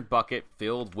jack-o'-lantern bucket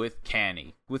filled with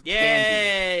candy.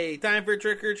 Yay! Time for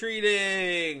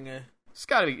trick-or-treating! It's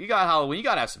gotta be, you got Halloween, you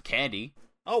gotta have some candy.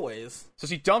 Always. So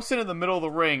she dumps it in the middle of the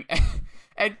ring,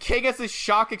 and King has this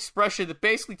shock expression that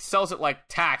basically sells it like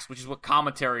tax, which is what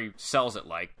commentary sells it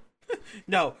like.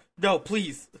 No,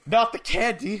 please. Not the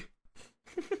candy!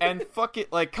 And fuck it,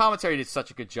 commentary did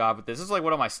such a good job with this. This is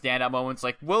one of my standout moments.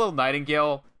 Willow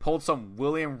Nightingale pulled some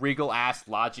William Regal-ass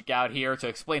logic out here to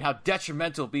explain how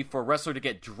detrimental it would be for a wrestler to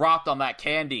get dropped on that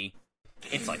candy.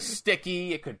 It's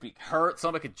sticky, it could be hurt,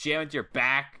 someone could jam into your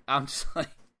back. I'm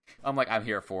I'm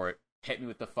here for it. Hit me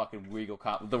with the fucking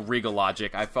Regal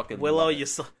logic. I fucking Willow, love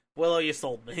it. Willow, you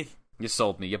sold me. You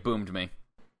sold me. You boomed me.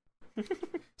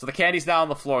 So the candy's now on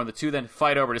the floor, and the two then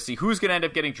fight over to see who's going to end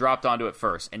up getting dropped onto it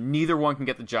first, and neither one can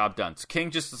get the job done. So King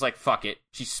just is fuck it.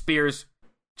 She spears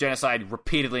Genocide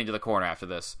repeatedly into the corner after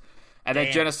this. And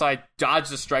then Genocide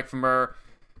dodges a strike from her,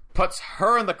 puts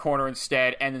her in the corner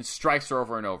instead, and then strikes her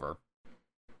over and over.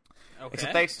 Okay.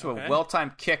 Except thanks to a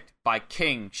well-timed kick by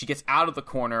King, she gets out of the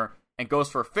corner and goes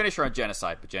for a finisher on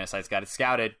Genocide, but Genocide's got it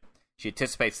scouted. She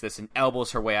anticipates this and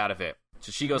elbows her way out of it.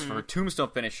 So she goes for her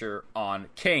tombstone finisher on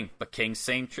King, but King,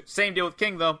 same deal with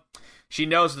King, though. She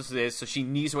knows this is, so she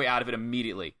knees her way out of it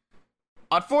immediately.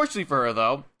 Unfortunately for her,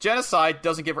 though, Genocide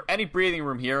doesn't give her any breathing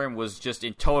room here and was just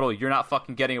in total you're not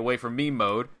fucking getting away from me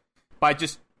mode by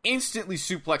just instantly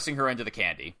suplexing her into the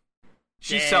candy.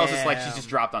 She sells this like she's just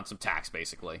dropped on some tax,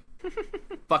 basically.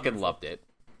 Fucking loved it.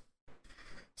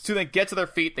 So they get to their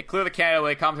feet, they clear the candy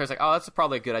away. Commentary's oh, that's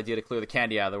probably a good idea to clear the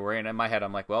candy out of the way. And in my head,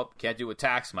 I'm well, can't do it with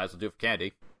tax, might as well do it for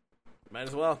candy. Might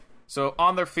as well. So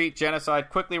on their feet, Genocide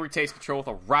quickly retakes control with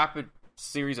a rapid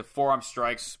series of forearm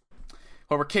strikes.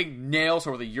 However, King nails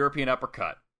her with a European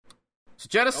uppercut. So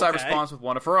Genocide responds with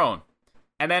one of her own.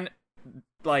 And then,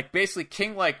 basically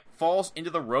King, falls into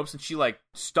the ropes and she,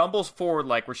 stumbles forward,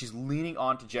 where she's leaning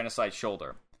onto Genocide's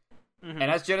shoulder. Mm-hmm.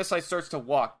 And as Genocide starts to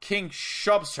walk, King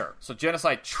shoves her. So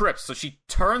Genocide trips. So she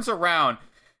turns around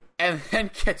and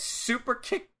then gets super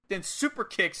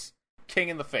kicks King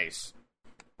in the face.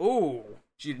 Ooh.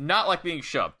 She did not like being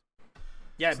shoved.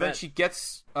 Yeah, so then she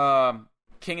gets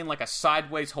King in a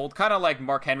sideways hold, kind of like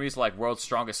Mark Henry's World's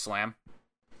Strongest Slam.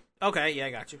 Okay, yeah,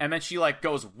 I got you. And then she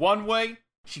goes one way,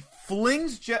 she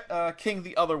flings King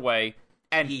the other way,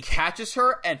 and he catches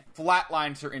her and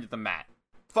flatlines her into the mat.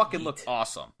 Fucking looks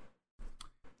awesome.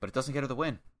 But it doesn't get her the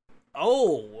win.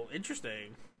 Oh,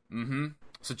 interesting. Mm-hmm.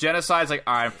 So Genocide's alright,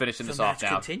 I'm finishing this off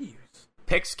now. Continues.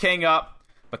 Picks King up,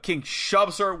 but King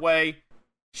shoves her away.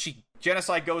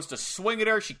 Genocide goes to swing at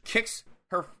her. She kicks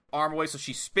her arm away, so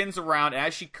she spins around. And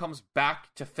as she comes back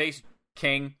to face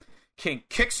King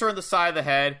kicks her in the side of the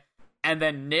head, and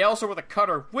then nails her with a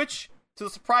cutter, which, to the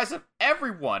surprise of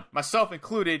everyone, myself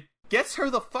included, gets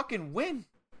her the fucking win.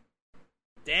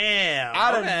 Damn.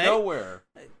 Out of nowhere.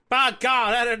 By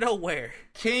God, out of nowhere.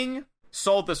 King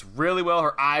sold this really well.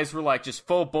 Her eyes were like just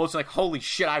full of bullets. Like, holy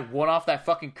shit, I won off that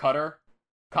fucking cutter.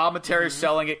 Commentary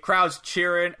selling it. Crowds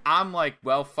cheering. I'm like,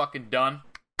 well fucking done.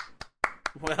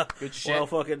 Well, good shit. Well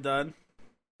fucking done.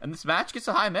 And this match gets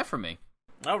a high Met from me.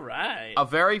 All right. A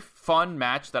very fun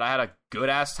match that I had a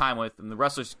good-ass time with, and the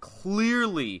wrestlers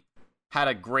clearly had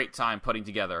a great time putting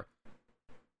together.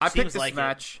 I picked this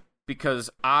match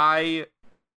because when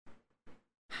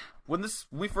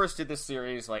we first did this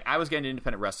series, like, I was getting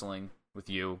independent wrestling with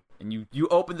you, and you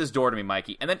opened this door to me,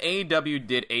 Mikey. And then AEW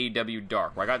did AEW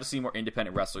Dark, where I got to see more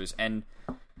independent wrestlers, and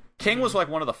King was like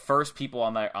one of the first people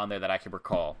on there that I can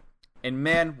recall. And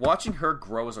man, watching her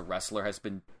grow as a wrestler has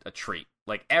been a treat.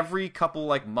 Like, every couple,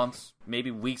 like, months, maybe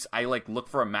weeks, I, like, look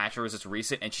for a match or as it's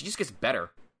recent, and she just gets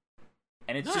better.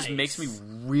 And it just makes me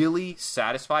really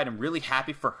satisfied and really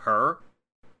happy for her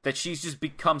that she's just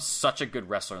become such a good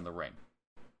wrestler in the ring.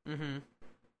 Mm-hmm.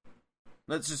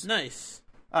 That's just... Nice.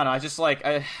 I don't know, I just, like...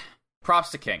 props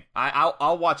to King.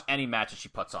 I'll watch any match that she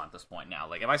puts on at this point now.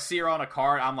 Like, if I see her on a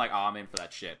card, I'm like, oh, I'm in for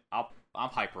that shit. I'll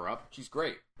hype her up. She's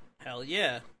great. Hell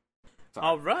yeah. Sorry.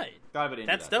 All right.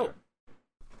 That's dope. there.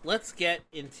 Let's get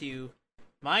into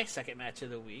my second match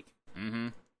of the week,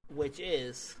 which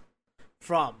is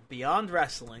from Beyond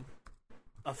Wrestling,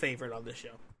 a favorite on the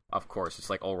show. Of course, it's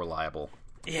like all reliable.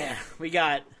 Yeah, we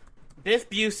got Biff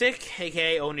Busick,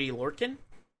 aka Oney Lorcan,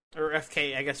 or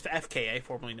FKA,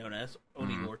 formerly known as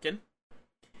Oney Lorcan,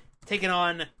 taking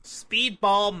on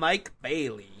Speedball Mike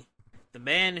Bailey, the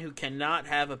man who cannot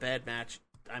have a bad match,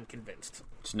 I'm convinced.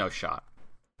 It's no shot.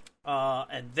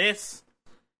 And this...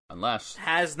 Unless...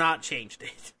 has not changed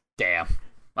it. Damn.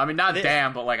 I mean, not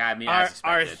damn, but, like, I mean, as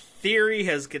expected. Our theory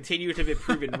has continued to be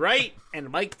proven right, and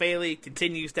Mike Bailey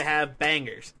continues to have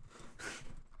bangers.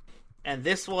 And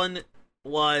this one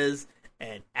was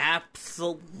an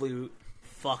absolute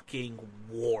fucking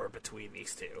war between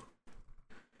these two.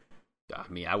 I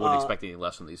mean, I wouldn't expect any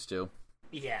less from these two.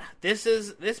 Yeah, this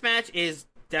match is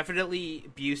definitely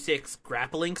Busick's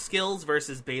grappling skills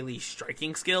versus Bailey's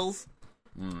striking skills.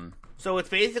 So it's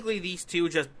basically these two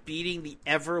just beating the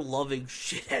ever-loving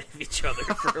shit out of each other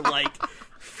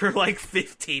for like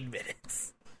 15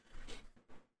 minutes.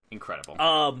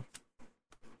 Incredible.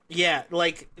 Yeah,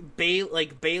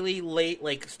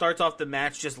 Bailey starts off the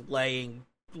match just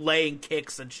laying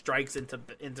kicks and strikes into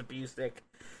Busick.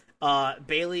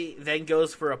 Bailey then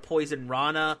goes for a poison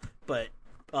Rana, but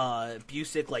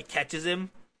Busick like catches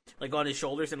him like on his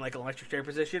shoulders in like an electric chair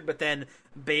position, but then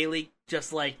Bailey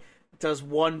just like does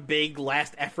one big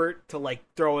last effort to like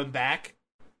throw him back,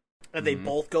 and they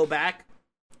both go back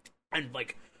and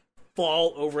like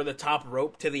fall over the top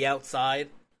rope to the outside.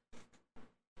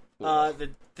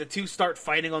 The two start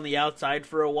fighting on the outside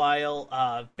for a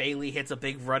while. Bailey hits a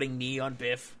big running knee on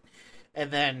Biff, and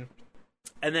then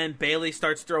Bailey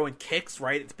starts throwing kicks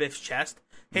right at Biff's chest,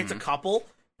 hits a couple,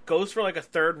 goes for like a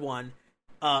third one.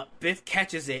 Biff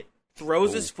catches it,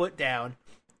 throws his foot down,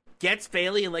 gets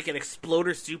Bailey in like an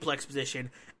exploder suplex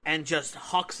position, and just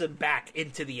hucks him back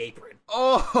into the apron.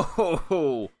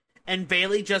 Oh! And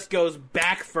Bailey just goes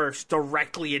back first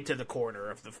directly into the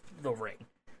corner of the ring.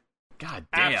 God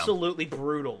damn. Absolutely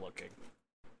brutal looking.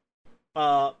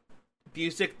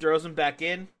 Busick throws him back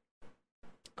in.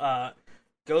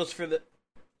 Busick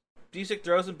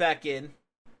throws him back in.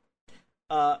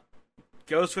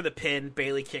 Goes for the pin.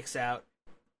 Bailey kicks out.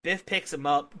 Biff picks him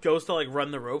up, goes to like run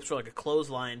the ropes for like a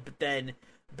clothesline, but then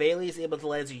Bailey's able to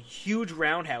land a huge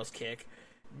roundhouse kick,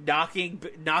 knocking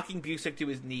Busick to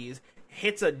his knees,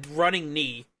 hits a running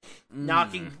knee,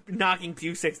 knocking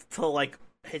Busick to like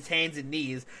his hands and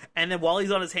knees, and then while he's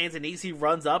on his hands and knees, he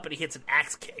runs up and he hits an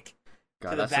axe kick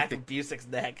to the back of Busick's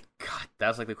neck. God,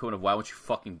 that's like the equivalent of why won't you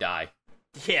fucking die?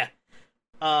 Yeah.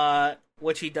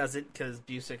 Which he doesn't because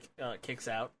Busick kicks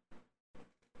out.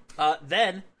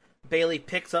 Then Bailey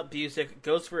picks up Busick,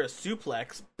 goes for a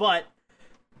suplex, but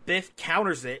Biff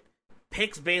counters it,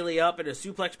 picks Bailey up in a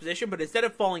suplex position, but instead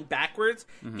of falling backwards,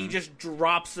 he just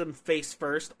drops him face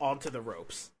first onto the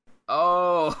ropes.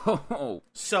 Oh!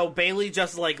 So Bailey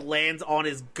just, like, lands on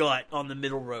his gut on the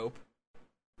middle rope.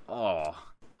 Oh.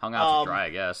 Hung out to dry, I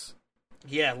guess.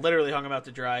 Yeah, literally hung him out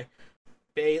to dry.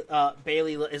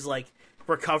 Bailey is, like,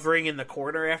 recovering in the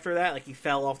corner after that. Like, he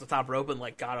fell off the top rope and,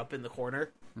 like, got up in the corner.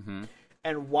 Mm-hmm.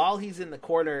 And while he's in the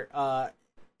corner,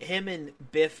 him and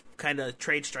Biff kind of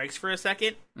trade strikes for a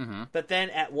second. Mm-hmm. But then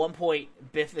at one point,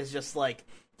 Biff is just like,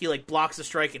 he like blocks a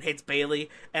strike and hits Bailey,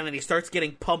 and then he starts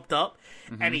getting pumped up,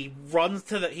 and he runs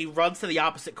to the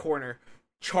opposite corner,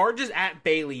 charges at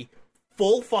Bailey,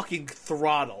 full fucking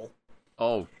throttle.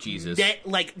 Oh, Jesus.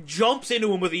 Like, jumps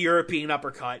into him with a European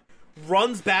uppercut,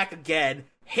 runs back again,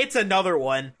 hits another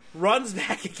one, runs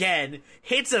back again,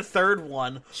 hits a third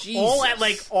one, Jesus. all at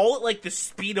like the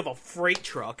speed of a freight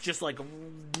truck, just like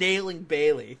nailing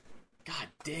Bayley. God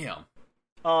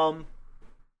damn.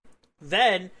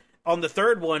 Then on the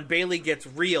third one, Bayley gets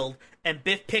reeled, and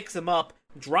Biff picks him up,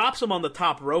 drops him on the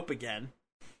top rope again.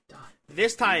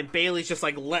 This time, Bayley's just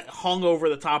like hung over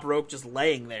the top rope, just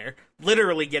laying there,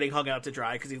 literally getting hung out to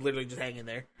dry because he's literally just hanging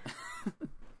there.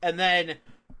 And then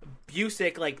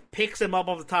Busick like picks him up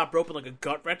off the top rope in like a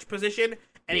gut wrench position,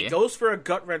 and he goes for a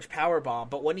gut wrench powerbomb.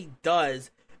 But when he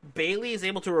does, Bayley is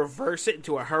able to reverse it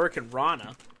into a Hurricane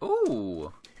Rana.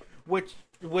 Ooh.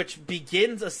 Which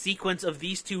begins a sequence of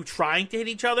these two trying to hit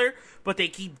each other, but they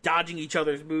keep dodging each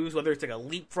other's moves, whether it's like a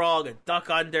leapfrog, a duck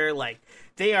under, like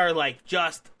they are like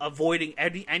just avoiding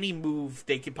any move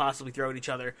they can possibly throw at each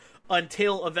other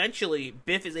until eventually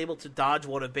Biff is able to dodge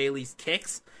one of Bayley's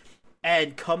kicks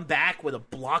and come back with a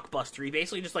blockbuster. He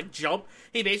basically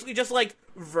just like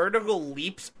vertical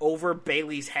leaps over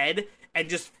Bayley's head and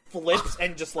just flips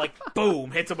and just like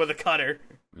boom, hits him with a cutter.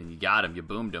 I mean, you got him, you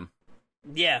boomed him.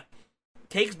 Yeah.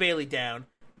 Takes Bayley down.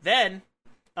 Then,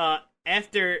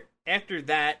 after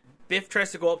that, Biff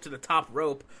tries to go up to the top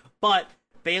rope, but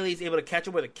Bayley's able to catch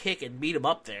him with a kick and meet him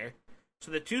up there.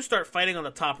 So the two start fighting on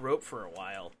the top rope for a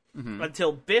while,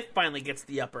 until Biff finally gets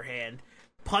the upper hand,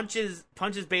 punches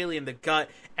Bayley in the gut,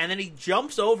 and then he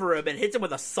jumps over him and hits him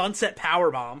with a sunset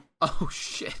powerbomb. Oh,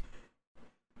 shit.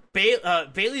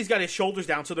 Bayley's got his shoulders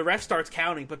down, so the ref starts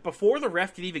counting, but before the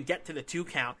ref can even get to the 2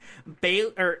 count,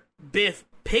 Biff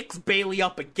picks Bayley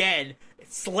up again,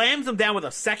 slams him down with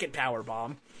a second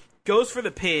powerbomb, goes for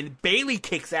the pin, Bayley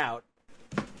kicks out.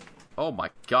 Oh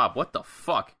my god, what the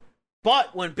fuck?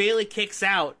 But when Bayley kicks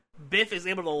out, Biff is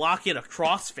able to lock in a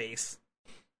crossface,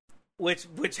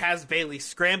 which has Bayley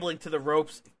scrambling to the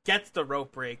ropes, gets the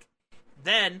rope break.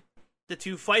 Then, the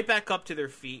two fight back up to their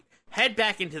feet, head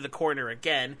back into the corner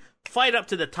again, fight up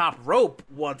to the top rope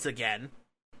once again.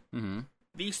 Mm-hmm.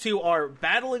 These two are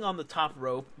battling on the top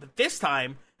rope, but this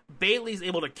time, Bayley's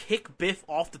able to kick Biff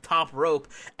off the top rope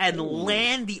and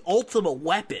land the ultimate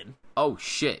weapon. Oh,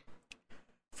 shit.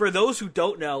 For those who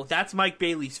don't know, that's Mike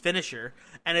Bailey's finisher,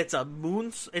 and it's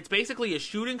it's basically a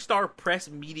shooting star press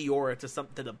meteora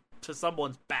to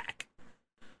someone's back.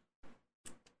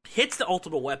 Hits the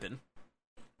ultimate weapon,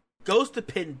 goes to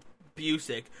pin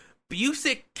Busick.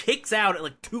 Busick kicks out at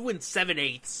like 2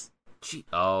 7/8.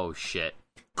 Oh, shit.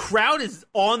 Crowd is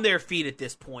on their feet at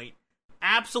this point,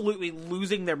 absolutely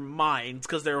losing their minds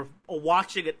because they're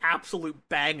watching an absolute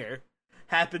banger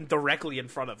happen directly in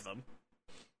front of them.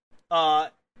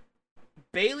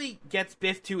 Bayley gets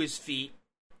Biff to his feet.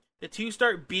 The two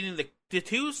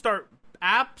start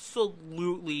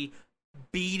absolutely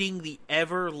beating the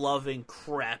ever-loving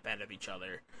crap out of each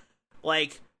other.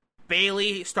 Like,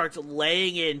 Bayley starts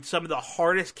laying in some of the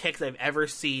hardest kicks I've ever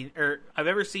seen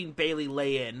Bayley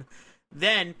lay in.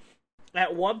 Then,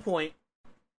 at one point,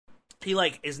 he,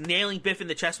 is nailing Biff in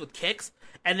the chest with kicks,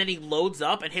 and then he loads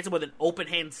up and hits him with an open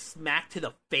hand smack to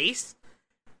the face.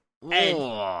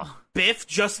 And Biff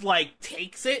just,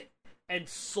 takes it and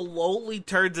slowly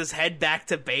turns his head back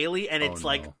to Bayley, and it's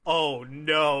oh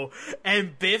no.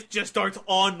 And Biff just starts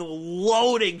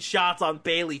unloading shots on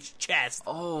Bayley's chest.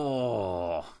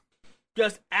 Oh.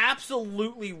 Just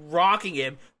absolutely rocking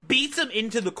him, beats him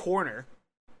into the corner.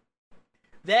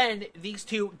 Then these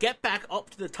two get back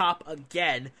up to the top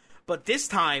again, but this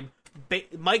time,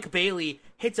 Mike Bailey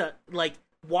hits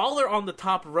while they're on the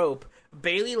top rope,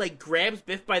 Bayley, grabs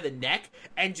Biff by the neck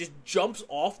and just jumps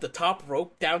off the top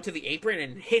rope down to the apron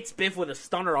and hits Biff with a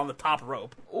stunner on the top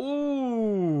rope.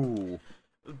 Ooh.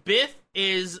 Biff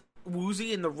is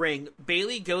woozy in the ring.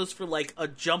 Bayley goes for, a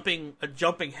jumping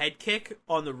head kick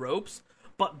on the ropes,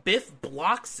 but Biff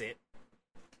blocks it.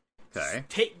 Okay.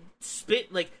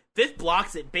 Biff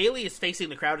blocks it. Bayley is facing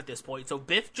the crowd at this point, so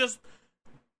Biff just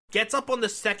gets up on the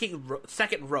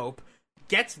second rope,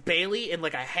 gets Bayley in a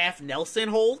half Nelson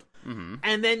hold,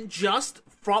 and then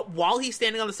while he's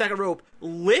standing on the second rope,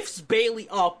 lifts Bayley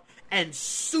up and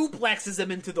suplexes him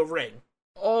into the ring.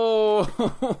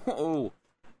 Oh!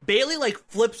 Bayley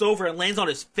flips over and lands on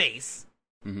his face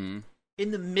in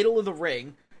the middle of the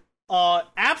ring.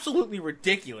 Absolutely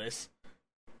ridiculous.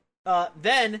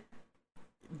 Then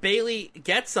Bayley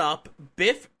gets up.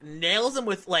 Biff nails him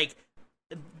with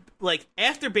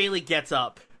after Bayley gets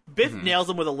up, Biff nails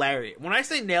him with a lariat. When I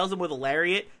say nails him with a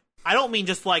lariat, I don't mean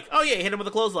just oh yeah, hit him with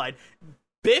a clothesline.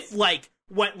 Biff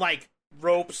went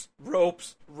ropes,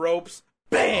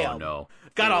 bam. Oh no.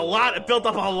 Built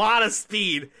up a lot of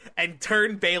speed and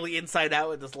turned Bayley inside out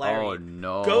with this lariat. Oh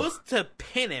no. Goes to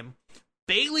pin him.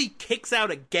 Bayley kicks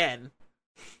out again.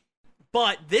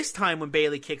 But this time when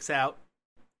Bayley kicks out,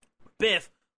 Biff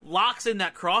locks in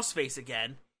that crossface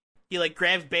again. He, like,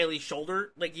 grabs Bayley's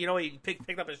shoulder. Like, you know, he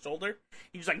picked up his shoulder?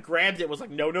 He just, like, grabbed it, was like,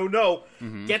 no.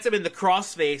 Gets him in the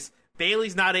crossface.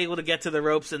 Bayley's not able to get to the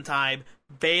ropes in time.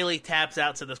 Bayley taps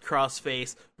out to this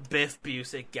crossface. Biff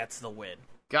Busick gets the win.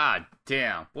 God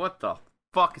damn. What the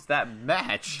fuck is that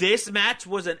match? This match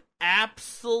was an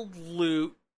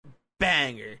absolute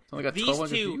banger. Only got These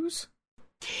 1,200 two views?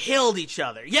 killed each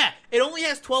other. Yeah, it only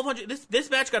has 1,200. This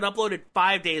match got uploaded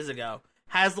 5 days ago.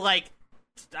 Has, like,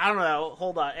 I don't know.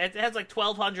 Hold on. It has like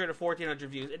 1,200 or 1,400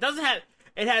 views. It doesn't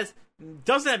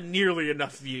have nearly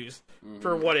enough views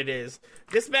for what it is.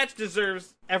 This match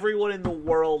deserves everyone in the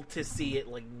world to see it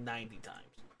like 90 times.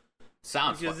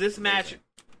 Sounds because fucking this match amazing.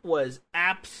 was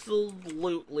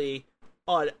absolutely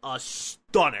a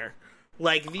stunner.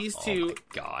 Like these two Oh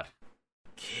my god.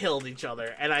 killed each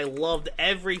other, and I loved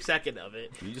every second of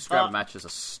it. When you describe a match as a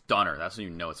stunner, that's when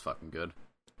you know it's fucking good.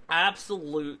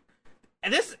 Absolute.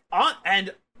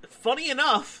 And funny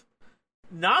enough,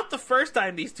 not the first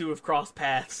time these two have crossed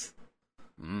paths.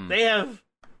 They have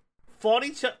fought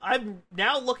each other. I'm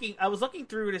now looking. I was looking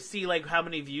through to see like how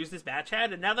many views this match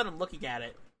had, and now that I'm looking at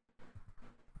it,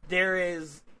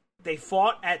 they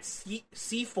fought at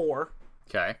C4.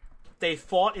 Okay. They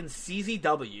fought in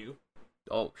CZW.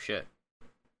 Oh shit.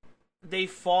 They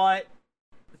fought.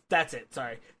 That's it.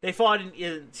 Sorry, they fought in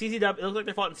CZW. It looks like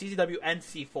they fought in CZW and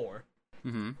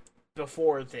C4.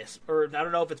 Before this, or I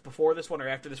don't know if it's before this one or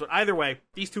after this one. Either way,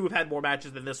 these two have had more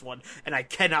matches than this one, and I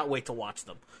cannot wait to watch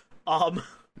them.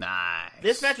 Nice.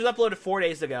 This match was uploaded 4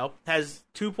 days ago, has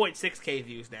 2.6k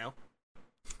views now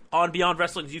on Beyond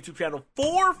Wrestling's YouTube channel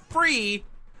for free.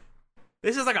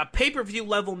 This is like a pay-per-view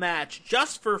level match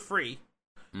just for free.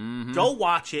 Go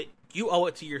watch it. You owe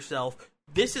it to yourself.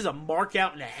 This is a mark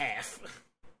out and a half.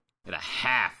 And a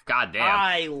half. God damn.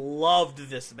 I loved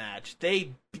this match.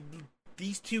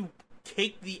 These two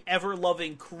take the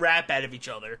ever-loving crap out of each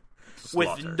other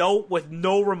Slaughter. with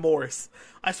no remorse.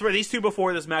 I swear, these two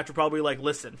before this match were probably like,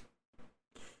 listen,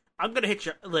 I'm going to hit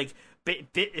you, like,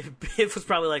 Biff was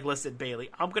probably like, listen,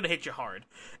 Bayley, I'm going to hit you hard.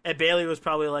 And Bayley was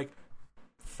probably like,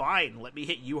 fine, let me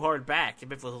hit you hard back. And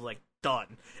Biff was like, done.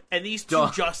 And these two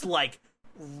just like,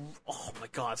 oh my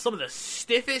god, some of the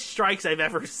stiffest strikes I've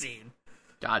ever seen.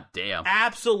 God damn.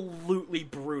 Absolutely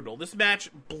brutal. This match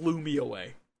blew me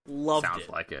away. Loved Sounds it.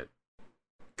 like it.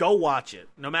 Go watch it.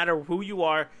 No matter who you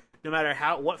are, no matter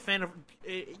what fan of,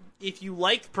 if you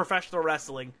like professional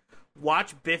wrestling,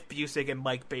 watch Biff Busick and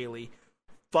Mike Bailey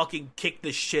fucking kick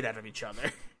the shit out of each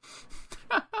other.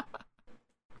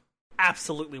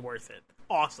 Absolutely worth it.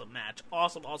 Awesome match.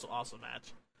 Awesome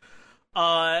match.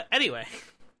 Anyway,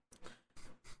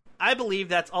 I believe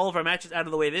that's all of our matches out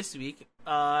of the way this week.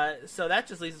 So that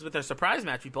just leaves us with our surprise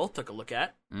match we both took a look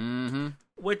at.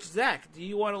 Which, Zach, do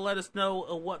you want to let us know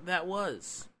what that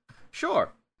was?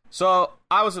 Sure. So,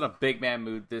 I was in a big man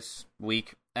mood this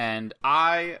week, and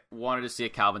I wanted to see a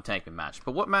Calvin Tankman match.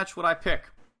 But what match would I pick?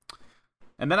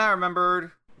 And then I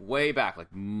remembered way back,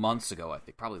 like months ago, I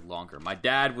think, probably longer. My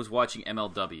dad was watching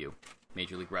MLW,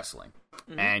 Major League Wrestling.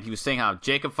 And he was saying how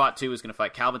Jacob Fatu was going to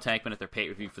fight Calvin Tankman at their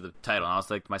pay-per-view for the title. And I was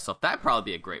like to myself, that'd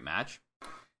probably be a great match.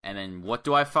 And then what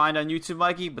do I find on YouTube,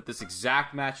 Mikey? But this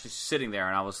exact match is sitting there,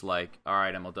 and I was like, all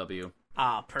right, MLW.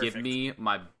 Perfect. Give me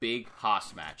my big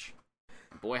Haas match.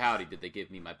 Boy, howdy, did they give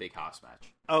me my big Haas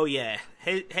match. Oh, yeah.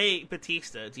 Hey,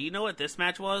 Batista, do you know what this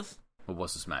match was? What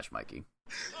was this match, Mikey?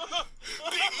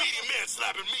 Big meaty man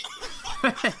slapping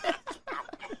meat.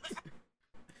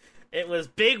 It was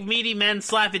big, meaty men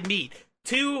slapping meat.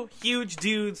 Two huge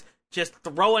dudes just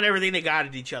throwing everything they got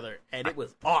at each other, and it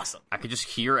was awesome. I could just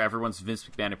hear everyone's Vince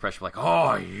McMahon impression, like,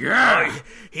 oh, yeah!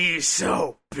 He's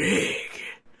so big.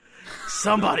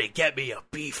 Somebody get me a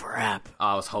beef wrap.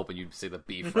 I was hoping you'd say the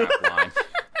beef rap line.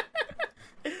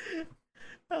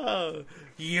 Oh,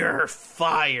 you're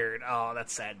fired. Oh,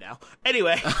 that's sad now.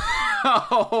 Anyway.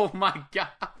 Oh, my God.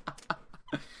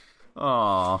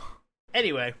 Oh.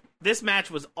 Anyway, this match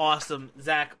was awesome.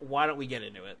 Zach, why don't we get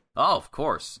into it? Oh, of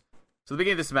course. So the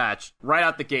beginning of this match, right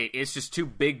out the gate, it's just two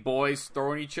big boys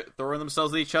throwing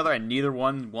themselves at each other, and neither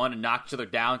one want to knock each other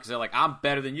down because they're like, I'm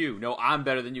better than you. No, I'm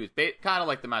better than you. It's kind of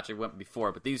like the match I went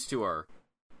before, but these two are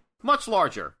much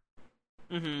larger.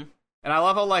 Mm-hmm. And I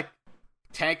love how, like,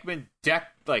 Tankman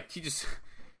he just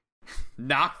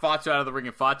knocked Fatu out of the ring,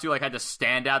 and Fatu, like, had to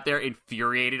stand out there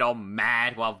infuriated, all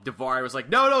mad, while Daivari was like,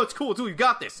 no, it's cool, you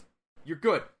got this. You're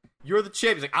good. You're the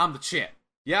champ. He's like, I'm the champ.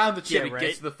 Yeah, I'm the champ. Yeah, right. He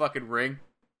gets to the fucking ring.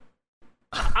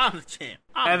 I'm the champ.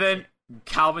 And then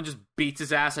Calvin just beats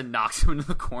his ass and knocks him into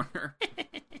the corner.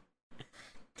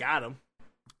 Got him.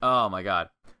 Oh, my God.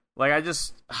 Like, I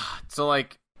just... So,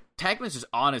 like, Tankman's just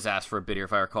on his ass for a bit here,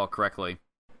 if I recall correctly.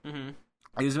 Mm-hmm.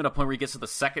 I use him at a point where he gets to the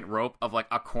second rope of, like,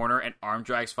 a corner and arm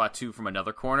drags Fatu from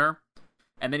another corner.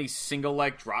 And then he single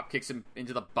leg drop kicks him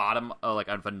into the bottom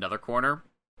of another corner.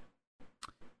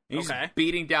 And he's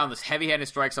beating down this heavy-handed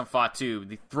strikes on Fatu.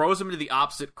 He throws him into the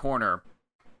opposite corner.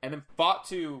 And then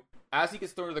Fatu, as he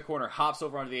gets thrown into the corner, hops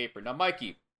over onto the apron. Now,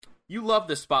 Mikey, you loved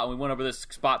this spot when we went over this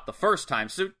spot the first time.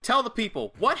 So tell the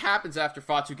people, what happens after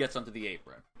Fatu gets onto the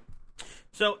apron?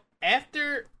 So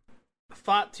after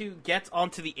Fatu gets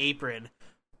onto the apron,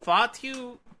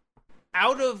 Fatu,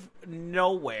 out of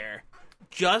nowhere,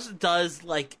 just does,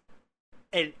 like,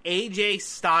 an AJ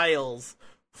Styles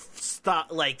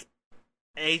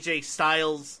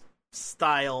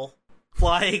style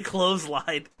flying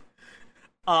clothesline.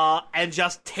 And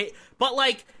just but,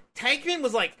 like, Tankman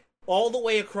was, like, all the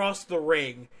way across the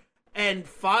ring, and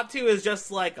Fatu is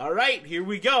just like, alright, here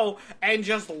we go, and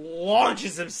just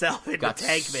launches himself into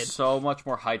Tankman. So much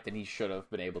more height than he should have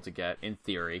been able to get, in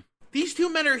theory. These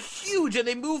two men are huge, and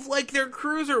they move like they're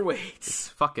cruiserweights. It's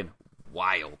fucking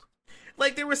wild.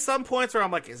 Like, there were some points where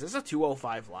I'm like, is this a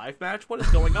 205 Live match? What is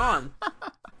going on?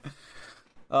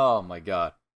 Oh, my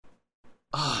God.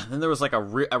 Then there was, like, a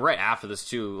right after this,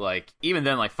 too. Like, even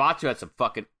then, like, Fatu had some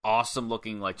fucking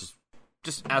awesome-looking, like,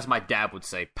 just as my dad would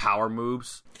say, power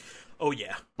moves. Oh,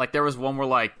 yeah. Like, there was one where,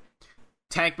 like,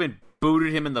 Tankman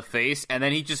booted him in the face, and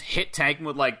then he just hit Tankman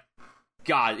with, like,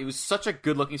 God, it was such a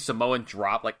good-looking Samoan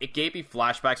drop. Like, it gave me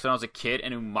flashbacks when I was a kid,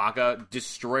 and Umaga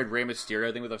destroyed Rey Mysterio,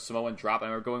 I think, with a Samoan drop, and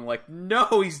I remember going, like,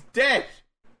 no, he's dead!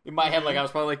 In my head, like, I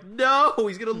was probably like, no,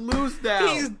 he's gonna lose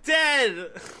now! He's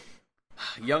dead!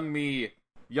 Young me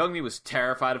was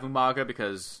terrified of Umaga,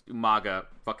 because Umaga,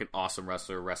 fucking awesome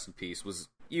wrestler, rest in peace,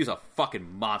 he was a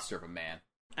fucking monster of a man.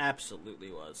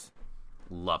 Absolutely was.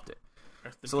 Loved it.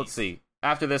 So let's see.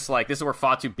 After this, like, this is where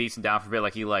Fatu beats him down for a bit.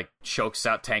 Like, he, like, chokes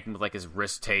out Tankman with, like, his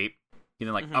wrist tape. He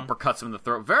then, like, uppercuts him in the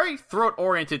throat. Very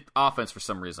throat-oriented offense for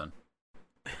some reason.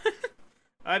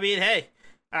 I mean, hey,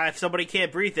 if somebody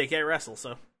can't breathe, they can't wrestle,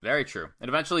 so. Very true. And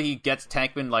eventually he gets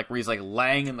Tankman, like, where he's, like,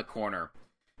 laying in the corner.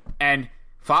 And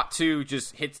Fatu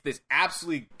just hits this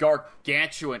absolutely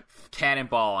gargantuan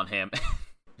cannonball on him.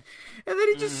 And then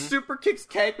he just super kicks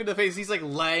Tankman in the face. He's, like,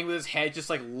 laying with his head just,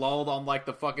 like, lulled on, like,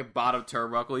 the fucking bottom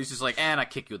turnbuckle. He's just like, and I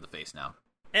kick you in the face now.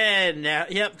 And now,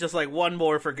 yep, just, like, one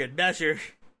more for good measure.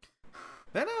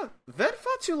 Then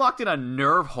Fatu locked in a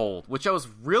nerve hold, which I was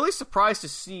really surprised to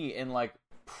see in, like,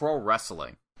 pro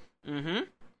wrestling. Mm-hmm.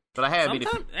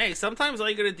 But sometimes all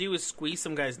you gotta do is squeeze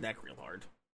some guy's neck real hard.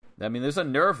 I mean, there's a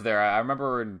nerve there. I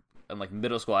remember in like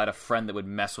middle school, I had a friend that would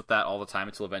mess with that all the time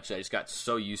until eventually I just got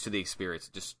so used to the experience,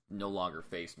 it just no longer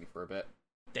fazed me for a bit.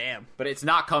 Damn. But it's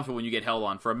not comfortable when you get held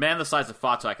on. For a man the size of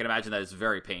Fatu, I can imagine that it's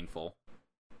very painful.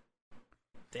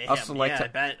 Damn, I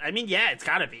bet. I mean, yeah, it's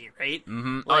gotta be, right?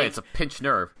 Mm-hmm. Like, it's a pinched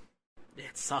nerve.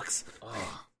 It sucks.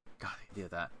 Oh, God, the idea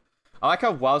of that. I like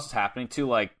how while this is happening, too,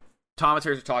 like,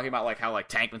 commentators are talking about, like, how, like,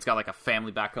 Tankman's got, like, a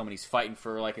family back home and he's fighting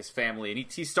for, like, his family, and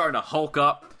he's starting to hulk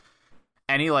up,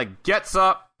 and he, like, gets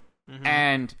up,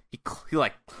 and he,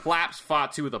 like, claps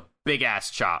Fatu with a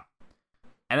big-ass chop.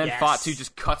 And then Fatu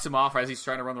just cuts him off as he's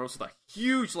trying to run the ropes with a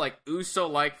huge, like,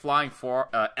 Uso-like flying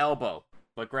elbow.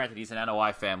 But granted, he's an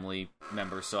NOI family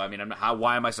member, so, I mean,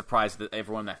 why am I surprised that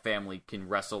everyone in that family can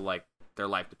wrestle like their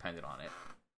life depended on it?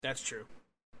 That's true.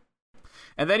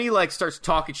 And then he, like, starts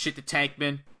talking shit to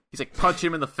Tankman. He's, like, punching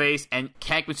him in the face, and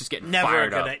Tankman's just getting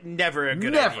fired up. Never a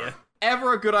good idea.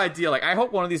 Ever a good idea. Like, I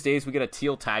hope one of these days we get a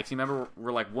teal tag team member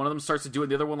where, like, one of them starts to do it,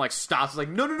 and the other one, like, stops. It's like,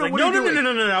 no, like, what are you doing?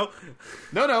 No.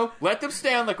 No, let them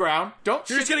stay on the ground. You're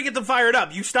just gonna get them fired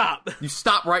up. You stop. You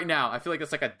stop right now. I feel like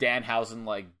it's like a Danhausen,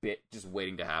 like, bit just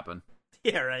waiting to happen.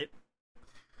 Yeah, right.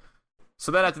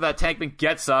 So then after that, Tankman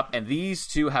gets up, and these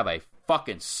two have a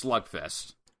fucking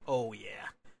slugfest. Oh, yeah.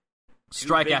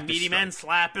 Strike Two big after meaty strike. men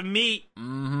slapping meat.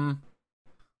 Mm-hmm.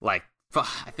 Like,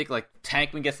 I think, like,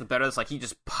 Tankman gets the better of this. Like, he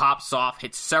just pops off,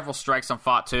 hits several strikes on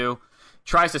Fatu,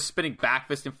 tries to spinning back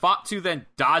fist, and Fatu then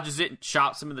dodges it and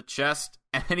chops him in the chest,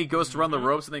 and then he goes to run the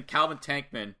ropes, and then Calvin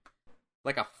Tankman,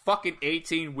 like a fucking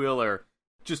 18-wheeler,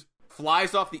 just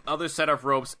flies off the other set of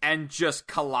ropes and just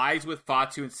collides with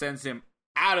Fatu and sends him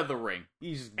out of the ring.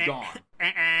 He's just gone.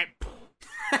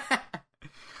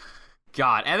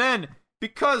 God. And then,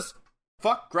 because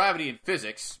fuck gravity and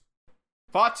physics,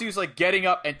 Fatu's like getting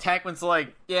up and Tankman's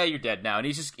like, yeah, you're dead now. And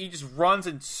he just runs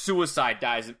and suicide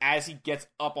dives him as he gets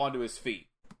up onto his feet.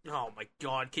 Oh my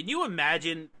God. Can you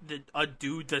imagine a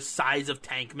dude the size of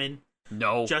Tankman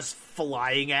No. just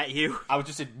flying at you. I would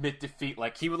just admit defeat.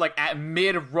 Like, he would, like, at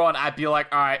mid-run, I'd be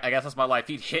like, alright, I guess that's my life.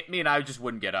 He'd hit me, and I just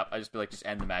wouldn't get up. I'd just be like, just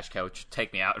end the match, coach.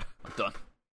 Take me out. I'm done.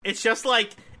 It's just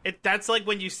like that's like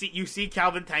when you see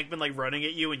Calvin Tankman like running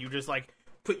at you, and you just like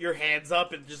put your hands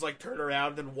up and just like turn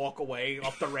around and walk away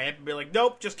off the ramp and be like,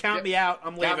 nope, just count me out.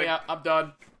 I'm leaving. Count me out. I'm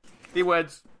done. He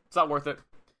wins. It's not worth it.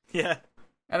 Yeah.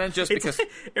 And then just because...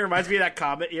 It reminds me of that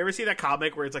comic. You ever see that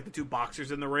comic where it's like the two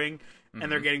boxers in the ring,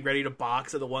 and they're getting ready to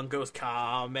box, and the one goes,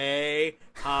 Kame,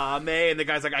 and the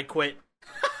guy's like, I quit.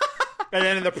 And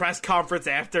then in the press conference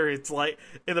after, it's like,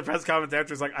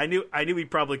 I knew he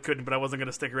probably couldn't, but I wasn't going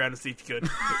to stick around and see if he could.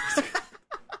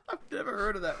 I've never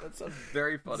heard of that. That sounds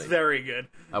very funny. It's very good.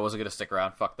 I wasn't going to stick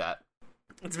around. Fuck that.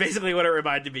 It's basically what it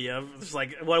reminded me of. It's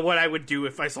like what I would do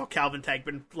if I saw Calvin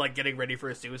Tankman like getting ready for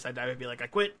a suicide dive. I'd be like, I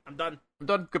quit. I'm done. I'm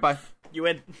done. Goodbye. You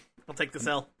win. I'll take this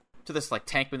L. To this, like,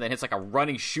 Tankman that hits, like, a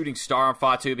running shooting star on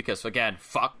Fatu because, again,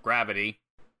 fuck gravity.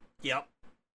 Yep.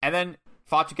 And then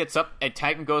Fatu gets up, and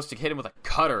Tankman goes to hit him with a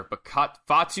cutter, but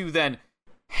Fatu then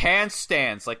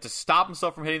handstands, like, to stop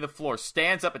himself from hitting the floor,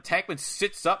 stands up, and Tankman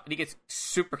sits up, and he gets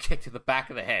super kicked to the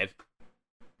back of the head.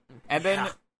 And then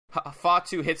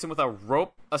Fatu hits him with a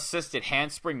rope-assisted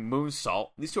handspring moonsault.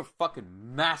 These two are fucking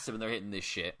massive, and they're hitting this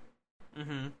shit.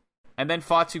 Mm-hmm. And then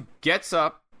Fatu gets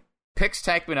up, picks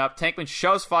Tankman up, Tankman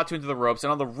shoves Fatu into the ropes,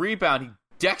 and on the rebound, he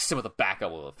decks him with a back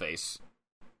elbow to the face.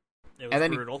 It was and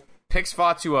then brutal. He picks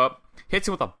Fatu up, hits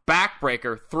him with a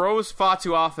backbreaker, throws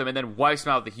Fatu off him, and then wipes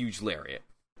him out with a huge lariat.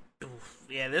 Oof.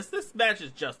 Yeah, this match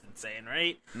is just insane,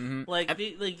 right? Mm-hmm.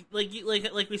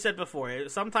 Like we said before,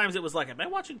 sometimes it was like, am I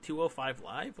watching 205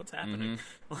 live? What's happening?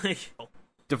 Like,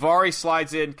 Davari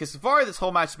slides in, because Davari this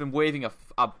whole match has been waving a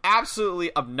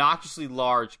absolutely obnoxiously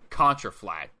large Contra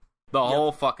flag the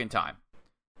whole fucking time.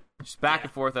 Just back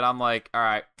and forth, and I'm like,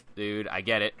 alright, dude, I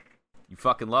get it. You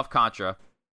fucking love Contra.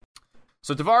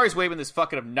 So Davari's waving this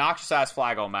fucking obnoxious-ass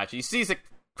flag all match, and he sees that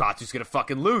Fatu's gonna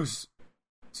fucking lose.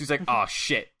 So he's like, oh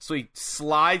shit. So he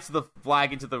slides the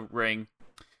flag into the ring,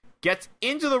 gets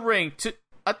into the ring to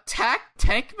attack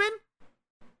Tankman?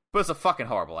 But it's a fucking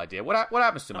horrible idea. What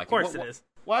happens to him? Of course it is.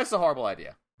 Why is it a horrible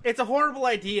idea? It's a horrible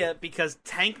idea because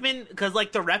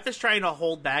like, the ref is trying to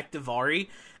hold back Davari,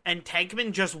 and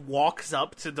Tankman just walks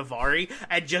up to Davari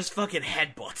and just fucking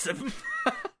headbutts him.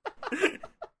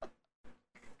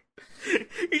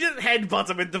 He just headbutts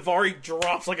him, and Davari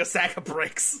drops like a sack of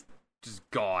bricks. Just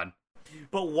gone.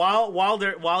 But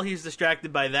while he's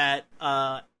distracted by that,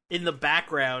 in the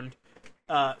background,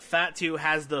 Fatu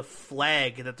has the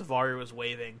flag that Davari was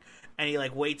waving, and he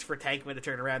like waits for Tankman to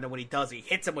turn around, and when he does, he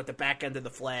hits him with the back end of the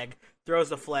flag, throws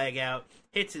the flag out,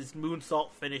 hits his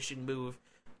moonsault finishing move,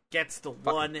 gets the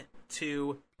 1,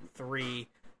 2, 3,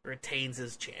 retains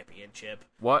his championship.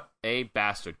 What a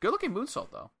bastard. Good looking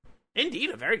moonsault though. Indeed,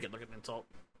 a very good looking insult.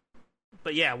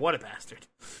 But yeah, what a bastard.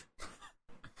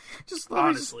 Just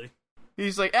honestly.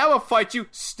 He's like, I will fight you.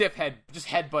 Stiff head. Just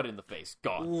headbutt in the face.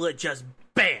 Gone. Just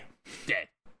bam. Dead.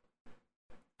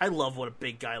 I love when a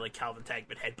big guy like Calvin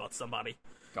Tankman headbutts somebody.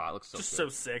 God, it looks so just good. so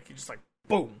sick. You're just like,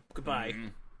 boom. Goodbye. Mm-hmm.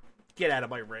 Get out of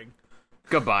my ring.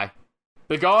 Goodbye.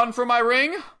 Begone from my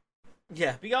ring?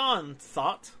 Yeah, begone,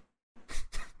 thought.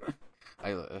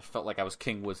 I felt like I was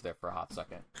King Woods there for a hot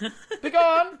second.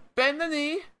 Begone! Bend the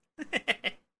knee!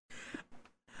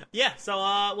 Yeah, so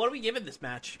what are we giving this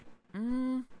match?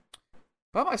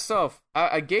 By myself,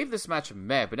 I gave this match a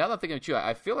meh, but now that I'm thinking of you,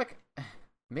 I feel like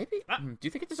maybe. Do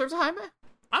you think it deserves a high meh?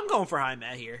 I'm going for high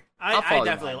meh here. I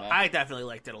definitely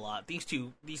liked it a lot. These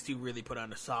two really put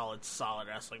on a solid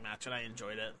wrestling match, and I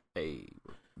enjoyed it.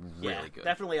 Really good.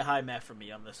 Definitely a high meh for me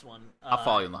on this one. I'll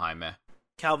follow you on the high meh.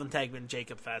 Calvin Tankman,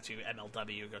 Jacob Fatu,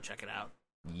 MLW. Go check it out.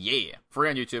 Yeah, free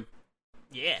on YouTube.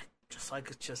 Yeah, just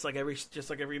like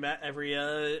every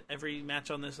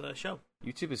match on this show.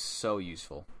 YouTube is so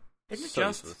useful. Isn't it so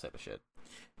just? Useful, this type of shit.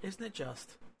 Isn't it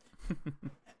just?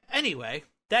 Anyway,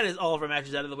 that is all of our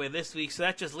matches out of the way this week, so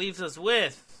that just leaves us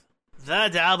with the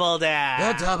Double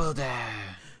Dash. The Double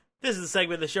Dash. This is a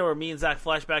segment of the show where me and Zach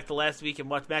flashback to last week and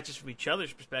watch matches from each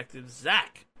other's perspectives.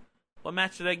 Zach, what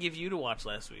match did I give you to watch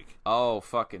last week? Oh,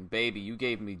 fucking baby. You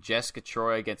gave me Jessica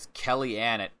Troy against Kelly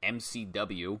Ann at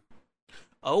MCW.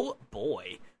 Oh,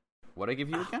 boy. What'd I give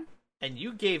you again? And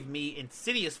you gave me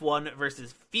Insidious 1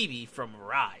 versus Phoebe from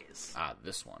Rise.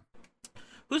 This one.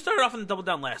 Who started off in the Double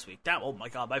Down last week? Oh my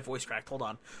god, my voice cracked. Hold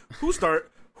on. Who started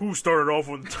off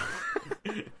on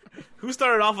Who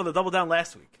started off on the Double Down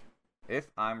last week?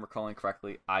 If I'm recalling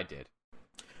correctly, I did.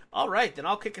 All right, then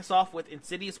I'll kick us off with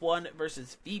Insidious 1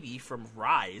 versus Phoebe from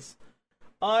Rise.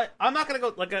 I'm not gonna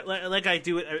go like I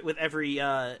do it with every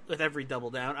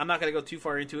Double Down. I'm not gonna go too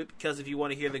far into it because if you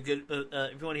want to hear if you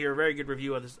want to hear a very good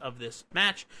review of this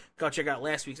match, go check out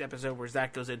last week's episode where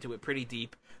Zach goes into it pretty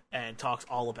deep and talks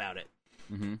all about it.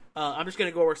 Mm-hmm. I'm just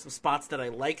gonna go over some spots that I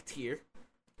liked here.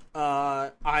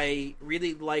 I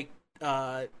really liked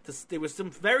there was some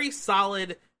very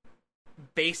solid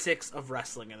basics of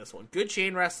wrestling in this one. Good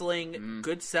chain wrestling,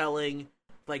 good selling.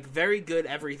 Like very good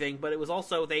everything, but it was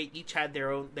also they each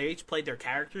played their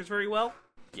characters very well.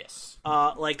 Yes.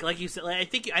 Like you said, I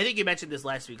think you mentioned this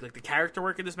last week. Like the character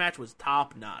work in this match was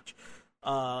top notch.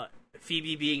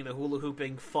 Phoebe being the hula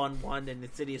hooping fun one, and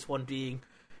Insidious one being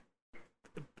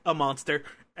a monster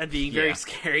and being very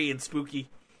scary and spooky.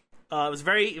 It was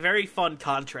very very fun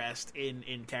contrast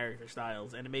in character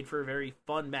styles, and it made for a very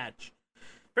fun match,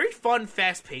 very fun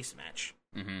fast paced match.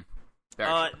 Mm-hmm.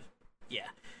 Yeah.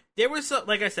 There was some,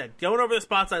 like I said, going over the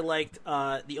spots I liked.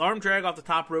 The arm drag off the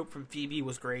top rope from Phoebe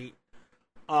was great.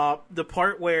 The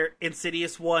part where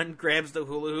Insidious one grabs the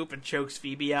hula hoop and chokes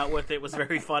Phoebe out with it was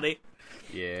very funny.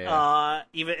 Yeah.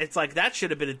 Even it's like that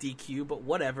should have been a DQ, but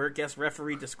whatever. Guess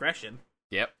referee discretion.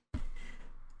 Yep.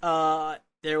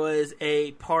 There was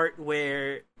a part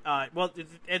where,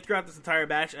 and throughout this entire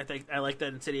match, I like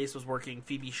that Insidious was working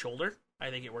Phoebe's shoulder. I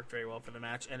think it worked very well for the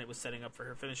match, and it was setting up for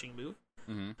her finishing move.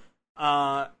 Mm-hmm.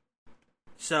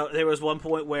 So there was one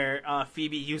point where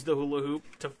Phoebe used the hula hoop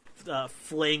to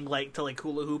fling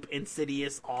hula hoop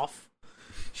Insidious off.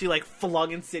 She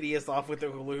flung Insidious off with the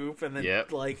hula hoop, and then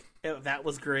that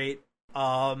was great.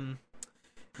 There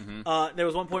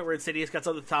was one point where Insidious gets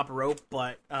on the top rope,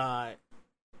 but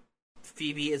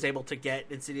Phoebe is able to get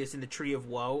Insidious in the Tree of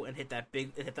Woe and hit that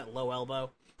low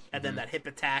elbow, and then that hip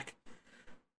attack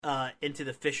into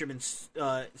the fisherman's.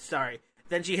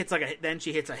 Then she hits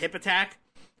a hip attack,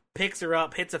 picks her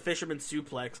up, hits a fisherman's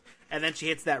suplex, and then she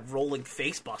hits that rolling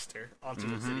face buster onto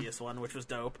Insidious one, which was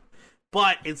dope.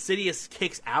 But Insidious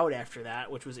kicks out after that,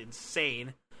 which was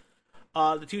insane.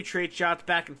 The two trade shots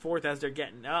back and forth as they're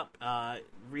getting up,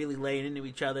 really laying into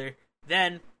each other.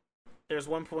 Then there's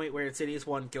one point where Insidious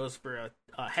one goes for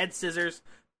a head scissors,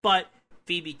 but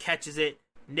Phoebe catches it,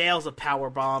 nails a power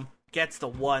bomb, gets the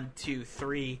 1, 2,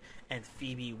 3, and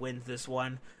Phoebe wins this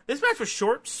one. This match was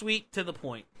short, sweet, to the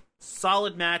point.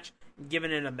 Solid match,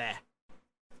 giving it a meh.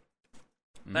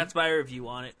 That's my review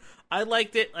on it. I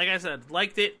liked it. Like I said,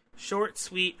 liked it. Short,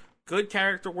 sweet, good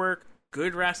character work,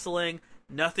 good wrestling.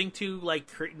 Nothing too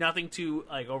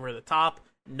over the top.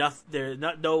 No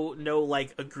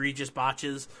egregious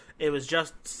botches. It was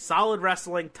just solid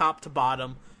wrestling, top to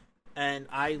bottom, and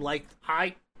I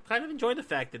kind of enjoy the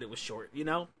fact that it was short. You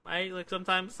know, I like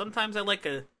sometimes I like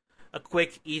a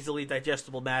quick, easily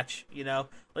digestible match. You know,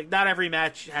 like not every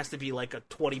match has to be like a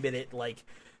 20-minute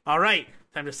all right,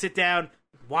 time to sit down,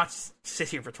 sit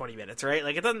here for 20 minutes, right?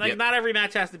 Like it doesn't. Not every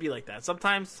match has to be like that.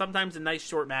 Sometimes a nice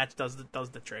short match does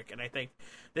the trick, and I think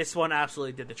this one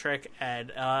absolutely did the trick.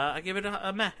 And I give it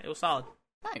a meh. It was solid.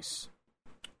 Nice.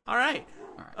 All right.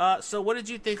 So what did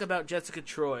you think about Jessica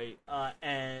Troy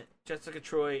and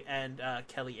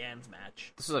Kelly Ann's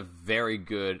match? This is a very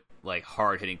good,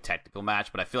 hard-hitting technical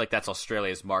match, but I feel like that's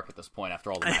Australia's mark at this point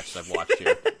after all the matches I've watched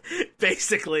here.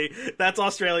 Basically, that's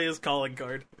Australia's calling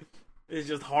card. It's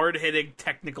just hard-hitting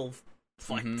technical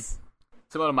fights. Mm-hmm.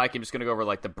 Similar to Mike, I'm just going to go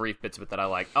over the brief bits of it that I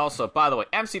like. Also, by the way,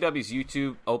 MCW's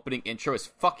YouTube opening intro is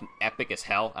fucking epic as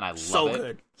hell, and I love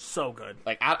it. So good.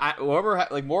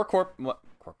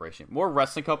 More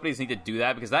wrestling companies need to do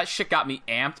that because that shit got me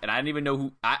amped, and I didn't even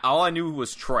know all I knew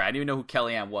was Troy. I didn't even know who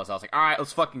Kellyanne was. I was like, all right,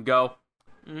 let's fucking go.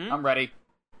 Mm-hmm. I'm ready.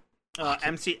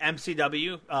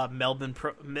 MCW,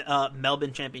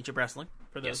 Melbourne Championship Wrestling,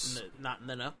 for those not in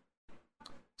the know.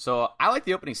 So I like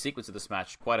the opening sequence of this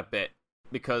match quite a bit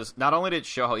because not only did it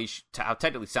show how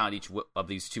technically sound each of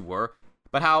these two were,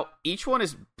 but how each one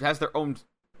has their own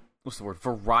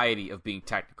variety of being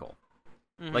technical.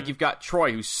 Mm-hmm. Like, you've got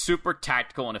Troy, who's super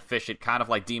tactical and efficient, kind of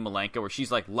like Dean Malenko, where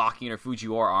she's, locking her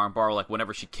Fujiwara armbar,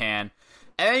 whenever she can.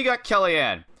 And then you got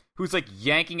Kellyanne, who's,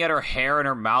 yanking at her hair in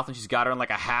her mouth, and she's got her in,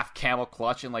 a half-camel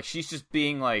clutch, and, she's just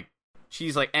being,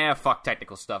 fuck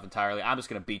technical stuff entirely. I'm just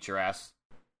gonna beat your ass.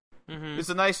 Mm-hmm. There's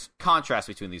a nice contrast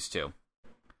between these two.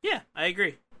 Yeah, I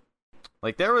agree.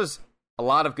 There was a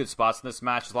lot of good spots in this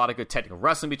match. There's a lot of good technical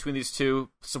wrestling between these two.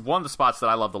 So one of the spots that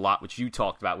I loved a lot, which you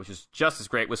talked about, which is just as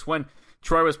great, was when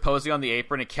Troy was posing on the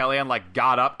apron and Kellyanne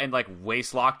got up and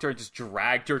waist locked her and just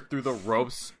dragged her through the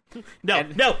ropes. No.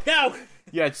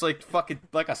 Yeah, it's fucking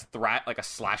a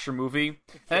slasher movie. And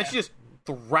then she just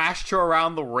thrashed her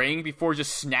around the ring before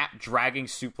just snap dragging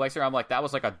suplex her. I'm like, that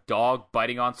was like a dog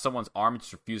biting on someone's arm and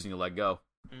just refusing to let go.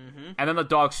 Mm-hmm. And then the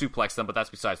dog suplexed them, but that's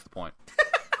besides the point.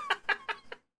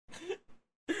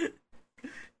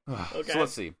 Okay. So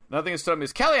let's see. Another thing that stood out to me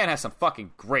is Kellyanne has some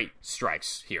fucking great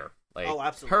strikes here. Like, Oh,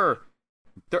 absolutely.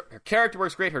 Her character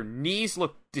works great. Her knees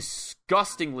look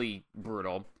disgustingly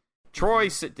brutal. Troy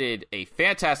did a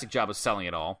fantastic job of selling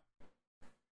it all.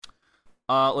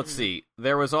 Let's see.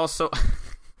 There was also...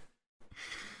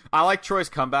 I like Troy's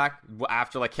comeback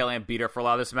after, like, Kellyanne beat her for a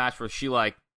lot of this match, where she,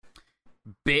 like,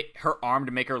 bit her arm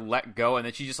to make her let go, and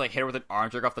then she just, like, hit her with an arm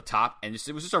drag off the top, and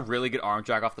it was just a really good arm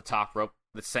drag off the top rope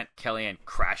that sent Kellyanne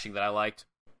crashing that I liked.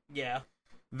 Yeah.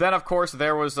 Then, of course,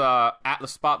 there was at the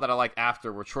spot that I liked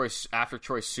after Troy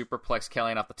superplexed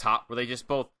Kellyanne off the top, where they just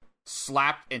both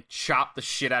slapped and chopped the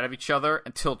shit out of each other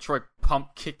until Troy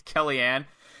pump kicked Kellyanne,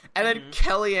 and then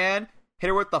Kellyanne hit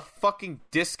her with the fucking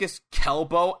discus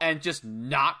kelbo and just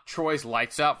knocked Troy's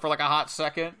lights out for like a hot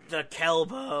second. The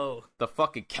kelbo. The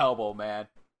fucking kelbo, man.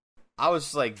 I was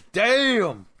just like,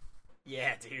 damn.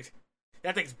 Yeah, dude.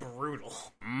 That thing's brutal.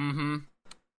 Mm-hmm.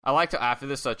 I liked how after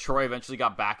this, Troy eventually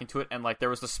got back into it, and like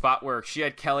there was the spot where she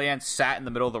had Kellyanne sat in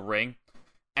the middle of the ring,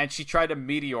 and she tried to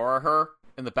meteor her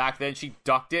in the back, then she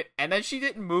ducked it, and then she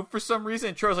didn't move for some reason,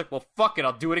 and Troy was like, well, fuck it,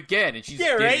 I'll do it again, and she just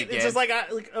did it again. It's just like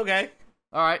okay.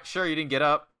 Alright, sure, you didn't get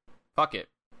up. Fuck it.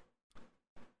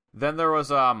 Then there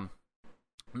was,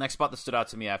 next spot that stood out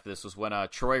to me after this was when,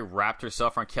 Troy wrapped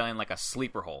herself around Kellyanne like a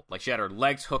sleeper hold. Like, she had her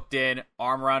legs hooked in,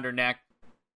 arm around her neck,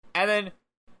 and then,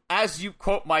 as you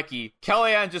quote Mikey,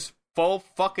 Kellyanne just full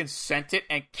fucking sent it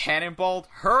and cannonballed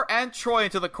her and Troy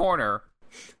into the corner.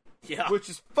 Yeah. Which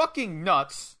is fucking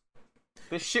nuts.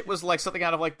 This shit was like something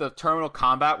out of like the Terminal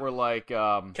Combat where like,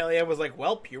 Kellyanne was like,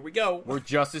 well, here we go. where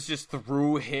Justice just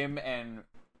threw him and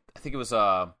I think it was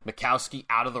Mikowski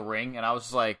out of the ring, and I was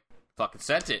just like, fucking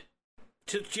sent it.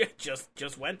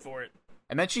 Just went for it.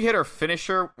 And then she hit her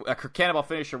finisher, her cannonball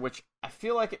finisher, which I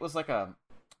feel like it was like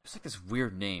this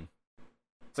weird name.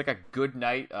 It's like a good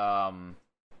night,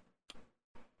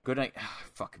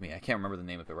 fuck me, I can't remember the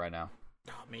name of it right now.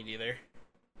 Oh, me neither.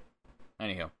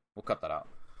 Anyhow, we'll cut that out.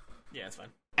 Yeah, it's fine.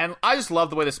 And I just love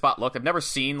the way this spot looked. I've never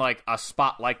seen, like, a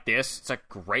spot like this. It's a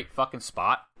great fucking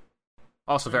spot.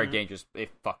 Also very dangerous. It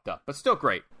fucked up, but still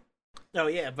great. Oh,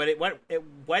 yeah, but it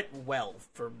went well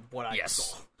for what I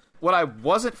saw. What I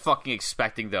wasn't fucking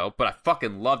expecting, though, but I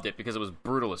fucking loved it because it was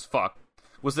brutal as fuck,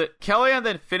 was that Kellyanne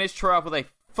then finished her off with a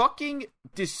fucking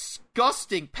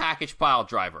disgusting package pile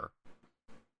driver.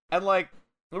 And, like,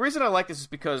 the reason I like this is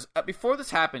because before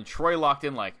this happened, Troy locked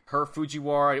in, like, her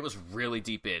Fujiwara. It was really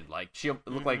deep in. Like, it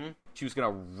looked like she was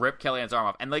going to rip Kellyanne's arm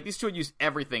off. And, like, these two had used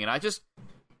everything. And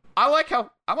I like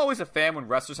how, I'm always a fan when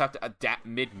wrestlers have to adapt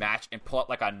mid-match and pull out,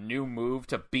 like, a new move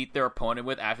to beat their opponent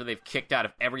with after they've kicked out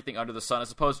of everything under the sun,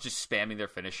 as opposed to just spamming their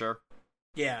finisher.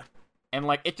 Yeah. And,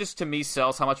 like, it just, to me,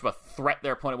 sells how much of a threat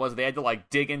their opponent was. They had to, like,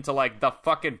 dig into, like, the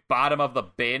fucking bottom of the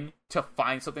bin to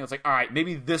find something that's like, alright,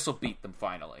 maybe this'll beat them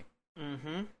finally.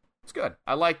 Mm-hmm. It's good.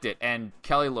 I liked it. And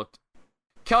Kelly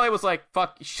was like,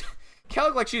 fuck. Kelly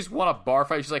looked like she just won a bar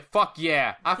fight. She's like, fuck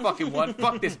yeah, I fucking won.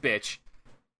 Fuck this bitch.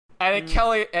 And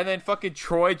then fucking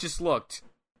Troy just looked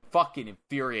fucking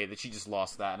infuriated that she just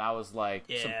lost that. And I was like,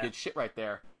 some good shit right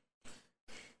there.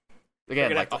 Again,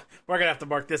 we're gonna have to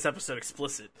mark this episode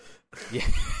explicit. Yeah.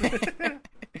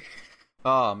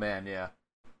 Oh, man, yeah.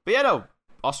 But yeah, no.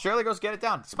 Australia goes get it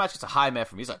down. This match is a high man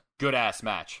for me. It's a good-ass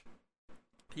match.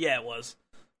 Yeah, it was.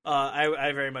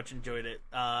 I very much enjoyed it.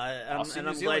 And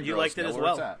I'm glad you liked it as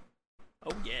well.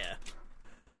 Oh, yeah.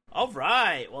 All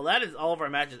right. Well, that is all of our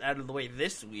matches out of the way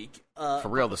this week. For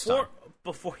real this time.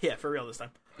 For real this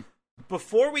time.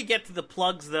 Before we get to the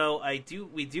plugs, though,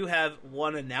 we do have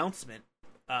one announcement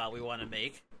we want to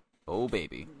make. Oh,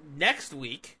 baby. Next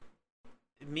week,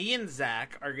 me and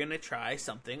Zach are going to try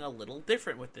something a little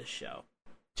different with this show.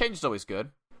 Change is always good.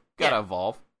 Gotta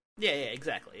evolve. Yeah,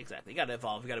 exactly. You gotta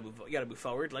evolve. You gotta move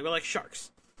forward. Like, we're like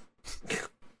sharks.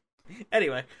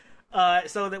 Anyway,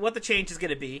 so what the change is going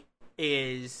to be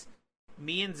is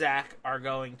me and Zach are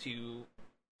going to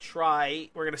we're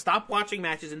going to stop watching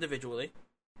matches individually.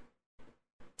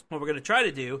 What we're going to try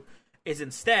to do is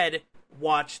instead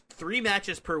watch 3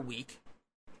 matches per week.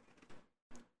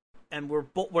 And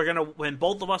when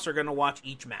both of us are going to watch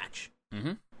each match.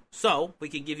 Mm-hmm. So, we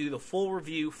can give you the full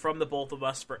review from the both of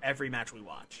us for every match we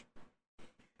watch.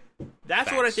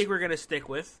 That's what I think we're going to stick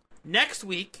with. Next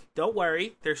week, don't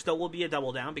worry, there still will be a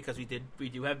double down because we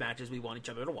do have matches we want each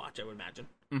other to watch, I would imagine.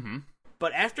 Mm-hmm.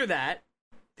 But after that,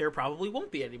 there probably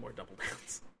won't be any more double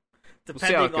downs.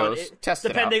 Depending we'll see how it goes. Test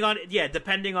depending it out.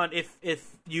 Depending on if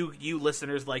you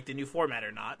listeners like the new format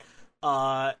or not.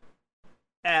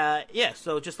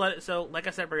 So just like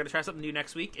I said, we're gonna try something new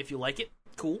next week. If you like it,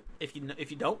 cool. If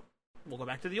you don't, we'll go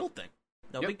back to the old thing.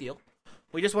 No big deal.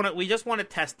 We just want to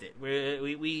test it.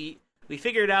 we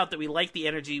figured out that we like the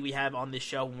energy we have on this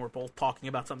show when we're both talking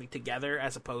about something together,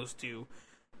 as opposed to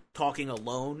talking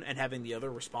alone and having the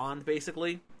other respond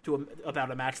basically to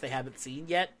about a match they haven't seen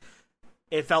yet.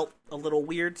 It felt a little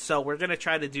weird, so we're gonna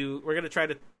try to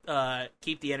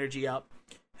keep the energy up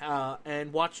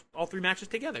and watch all 3 matches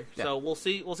together. Yeah. So we'll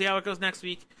see how it goes next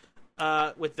week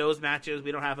with those matches.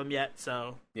 We don't have them yet,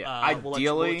 so we'll let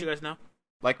you guys know.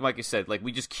 Like Mike said, like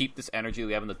we just keep this energy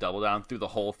we have in the Double Down through the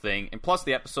whole thing, and plus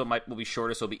the episode will be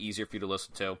shorter, so it'll be easier for you to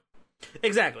listen to.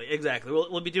 Exactly.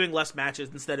 We'll be doing less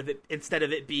matches instead of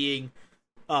it being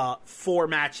 4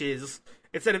 matches.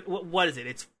 Instead of what is it?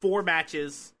 It's 4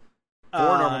 matches.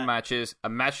 4 normal matches, a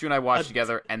match you and I watch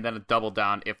together, and then a Double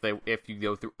Down if you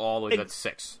go through all the way. That's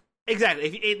 6.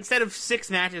 Exactly. Instead of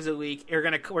 6 matches a week, we're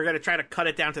gonna try to cut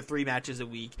it down to 3 matches a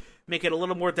week. Make it a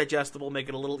little more digestible. Make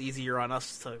it a little easier on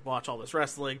us to watch all this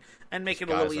wrestling, and make it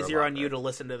a little easier on you to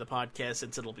listen to the podcast,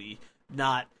 since it'll be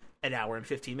not an hour and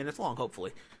 15 minutes long,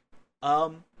 hopefully.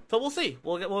 So we'll see.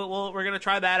 We're gonna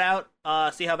try that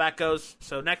out. See how that goes.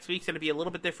 So next week's gonna be a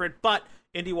little bit different, but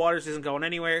Indie Waters isn't going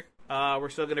anywhere. We're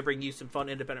still gonna bring you some fun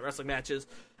independent wrestling matches,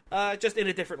 just in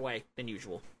a different way than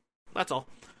usual. That's all.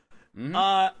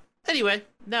 Mm-hmm. Anyway,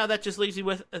 now that just leaves me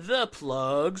with the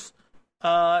plugs.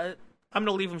 I'm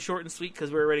gonna leave them short and sweet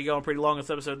because we're already going pretty long this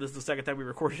episode. This is the second time we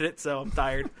recorded it, so I'm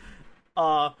tired.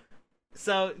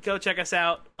 So go check us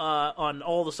out on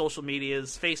all the social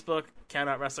medias: Facebook, Count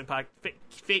Out Wrestling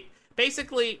Podcast.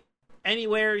 Basically,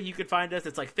 anywhere you could find us,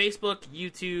 it's like Facebook,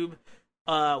 YouTube.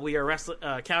 We are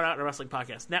Count Out Wrestling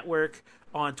Podcast Network.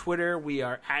 On Twitter, we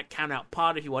are at Count Out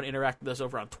Pod. If you want to interact with us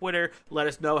over on Twitter, let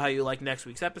us know how you like next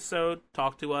week's episode.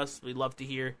 Talk to us. We'd love to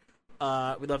hear.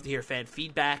 Fan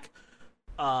feedback.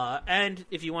 And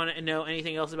if you want to know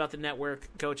anything else about the network,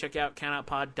 go check out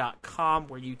countoutpod.com,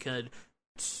 where you could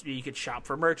shop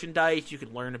for merchandise. You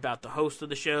could learn about the host of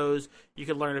the shows. You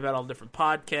could learn about all the different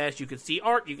podcasts. You could see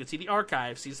art. You could see the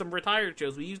archives. See some retired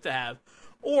shows we used to have.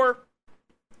 Or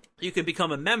you could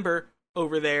become a member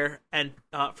over there, and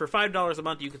for $5 a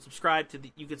month, you can subscribe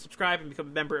and become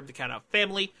a member of the Count Out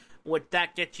family. What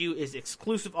that gets you is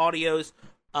exclusive audios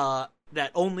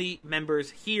that only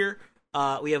members hear.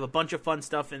 We have a bunch of fun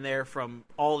stuff in there from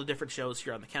all the different shows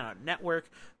here on the Count Out Network.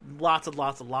 Lots of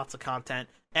content,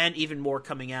 and even more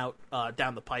coming out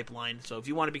down the pipeline. So if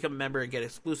you want to become a member and get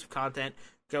exclusive content,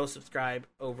 go subscribe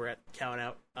over at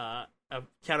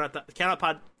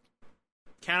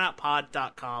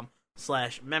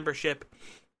countoutpod.com/membership.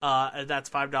 That's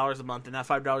 $5 a month, and that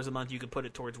 $5 a month you can put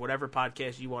it towards whatever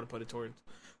podcast you want to put it towards.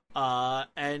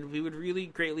 And we would really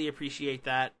greatly appreciate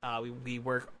that. We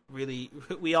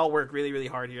all work really, really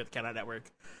hard here at the Count Out Network,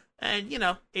 and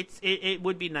it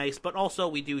would be nice, but also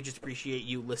we do just appreciate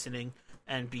you listening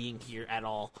and being here at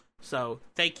all. So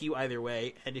thank you either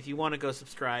way. And if you want to go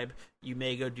subscribe, you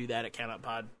may go do that at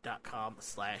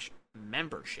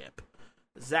countoutpod.com/membership.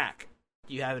 Zach,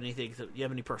 do you have anything? Do you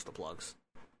have any personal plugs?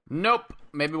 Nope.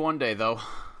 Maybe one day though.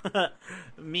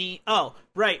 Me? Oh,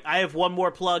 right. I have one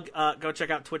more plug. Go check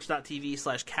out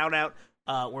twitch.tv/countout,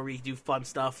 where we do fun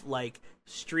stuff like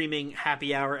streaming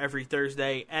happy hour every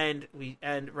Thursday, and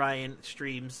Ryan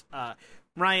streams.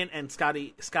 Ryan and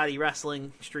Scotty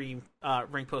Wrestling stream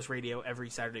Ring Post Radio every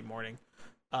Saturday morning,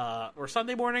 or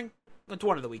Sunday morning. It's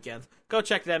one of the weekends. Go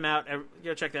check them out.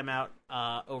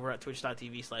 Over at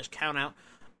twitch.tv/countout.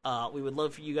 We would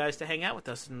love for you guys to hang out with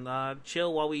us and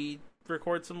chill while we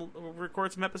record some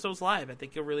episodes live. I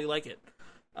think you'll really like it.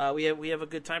 We have a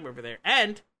good time over there.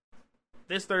 And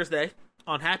this Thursday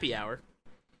on Happy Hour,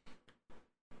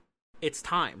 it's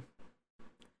time.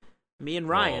 Me and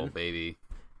Ryan,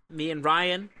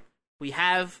 we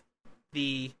have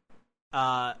a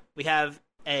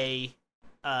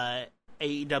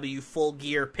AEW Full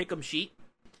Gear Pick'em sheet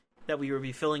that we will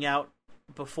be filling out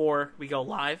before we go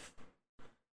live,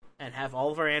 and have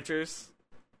all of our answers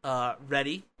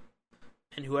ready.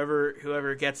 And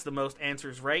whoever gets the most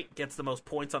answers right, gets the most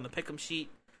points on the pick'em sheet,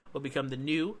 will become the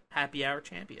new Happy Hour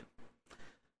champion.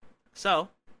 So,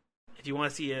 if you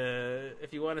want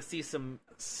to see some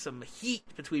heat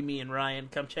between me and Ryan,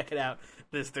 come check it out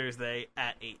this Thursday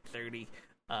at 8:30.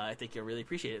 I think you'll really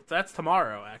appreciate it. So that's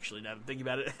tomorrow, actually, now that I'm thinking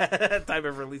about it, at the time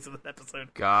of release of this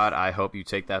episode. God, I hope you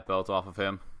take that belt off of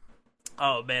him.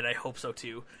 Oh, man, I hope so,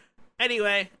 too.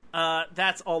 Anyway,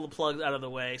 that's all the plugs out of the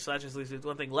way, so that just leaves me with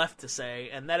one thing left to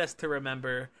say, and that is to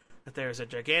remember that there's a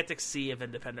gigantic sea of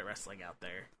independent wrestling out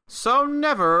there. So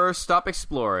never stop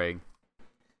exploring.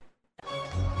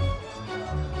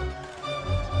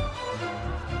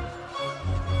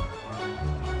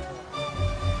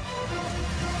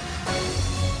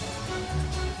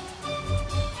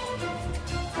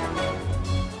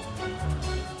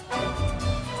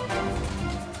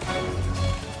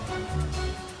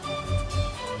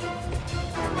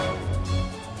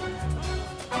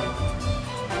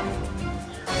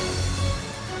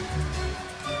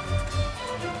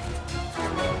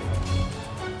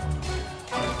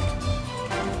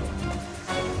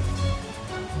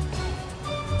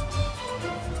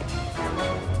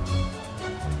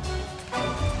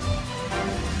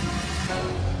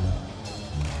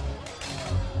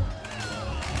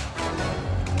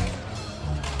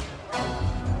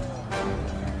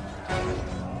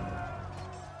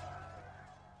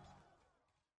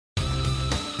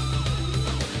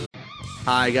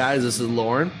 Hi, guys. This is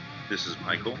Lauren. This is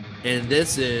Michael. And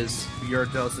this is Your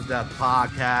Dose of Death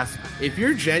podcast. If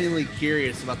you're genuinely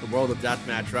curious about the world of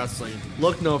deathmatch wrestling,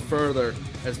 look no further,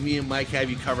 as me and Mike have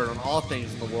you covered on all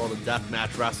things in the world of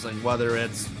deathmatch wrestling, whether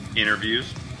it's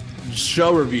Interviews,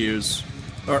 show reviews,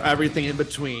 or everything in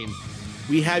between.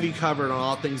 We have you covered on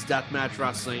all things deathmatch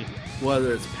wrestling,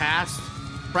 whether it's past,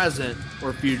 present,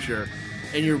 or future.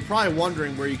 And you're probably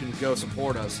wondering where you can go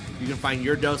support us. You can find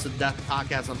Your Dose of Death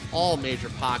podcast on all major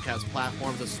podcast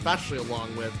platforms, especially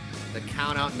along with the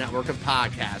Count Out network of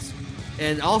podcasts.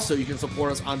 And also, you can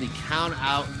support us on the Count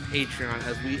Out Patreon,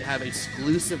 as we have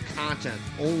exclusive content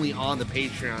only on the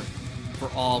Patreon for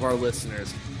all of our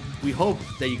listeners. We hope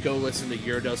that you go listen to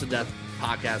Your Dose of Death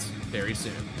podcast very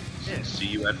soon. and see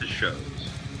you at the shows.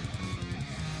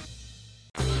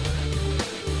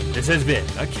 This has been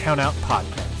a Count Out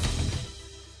Podcast.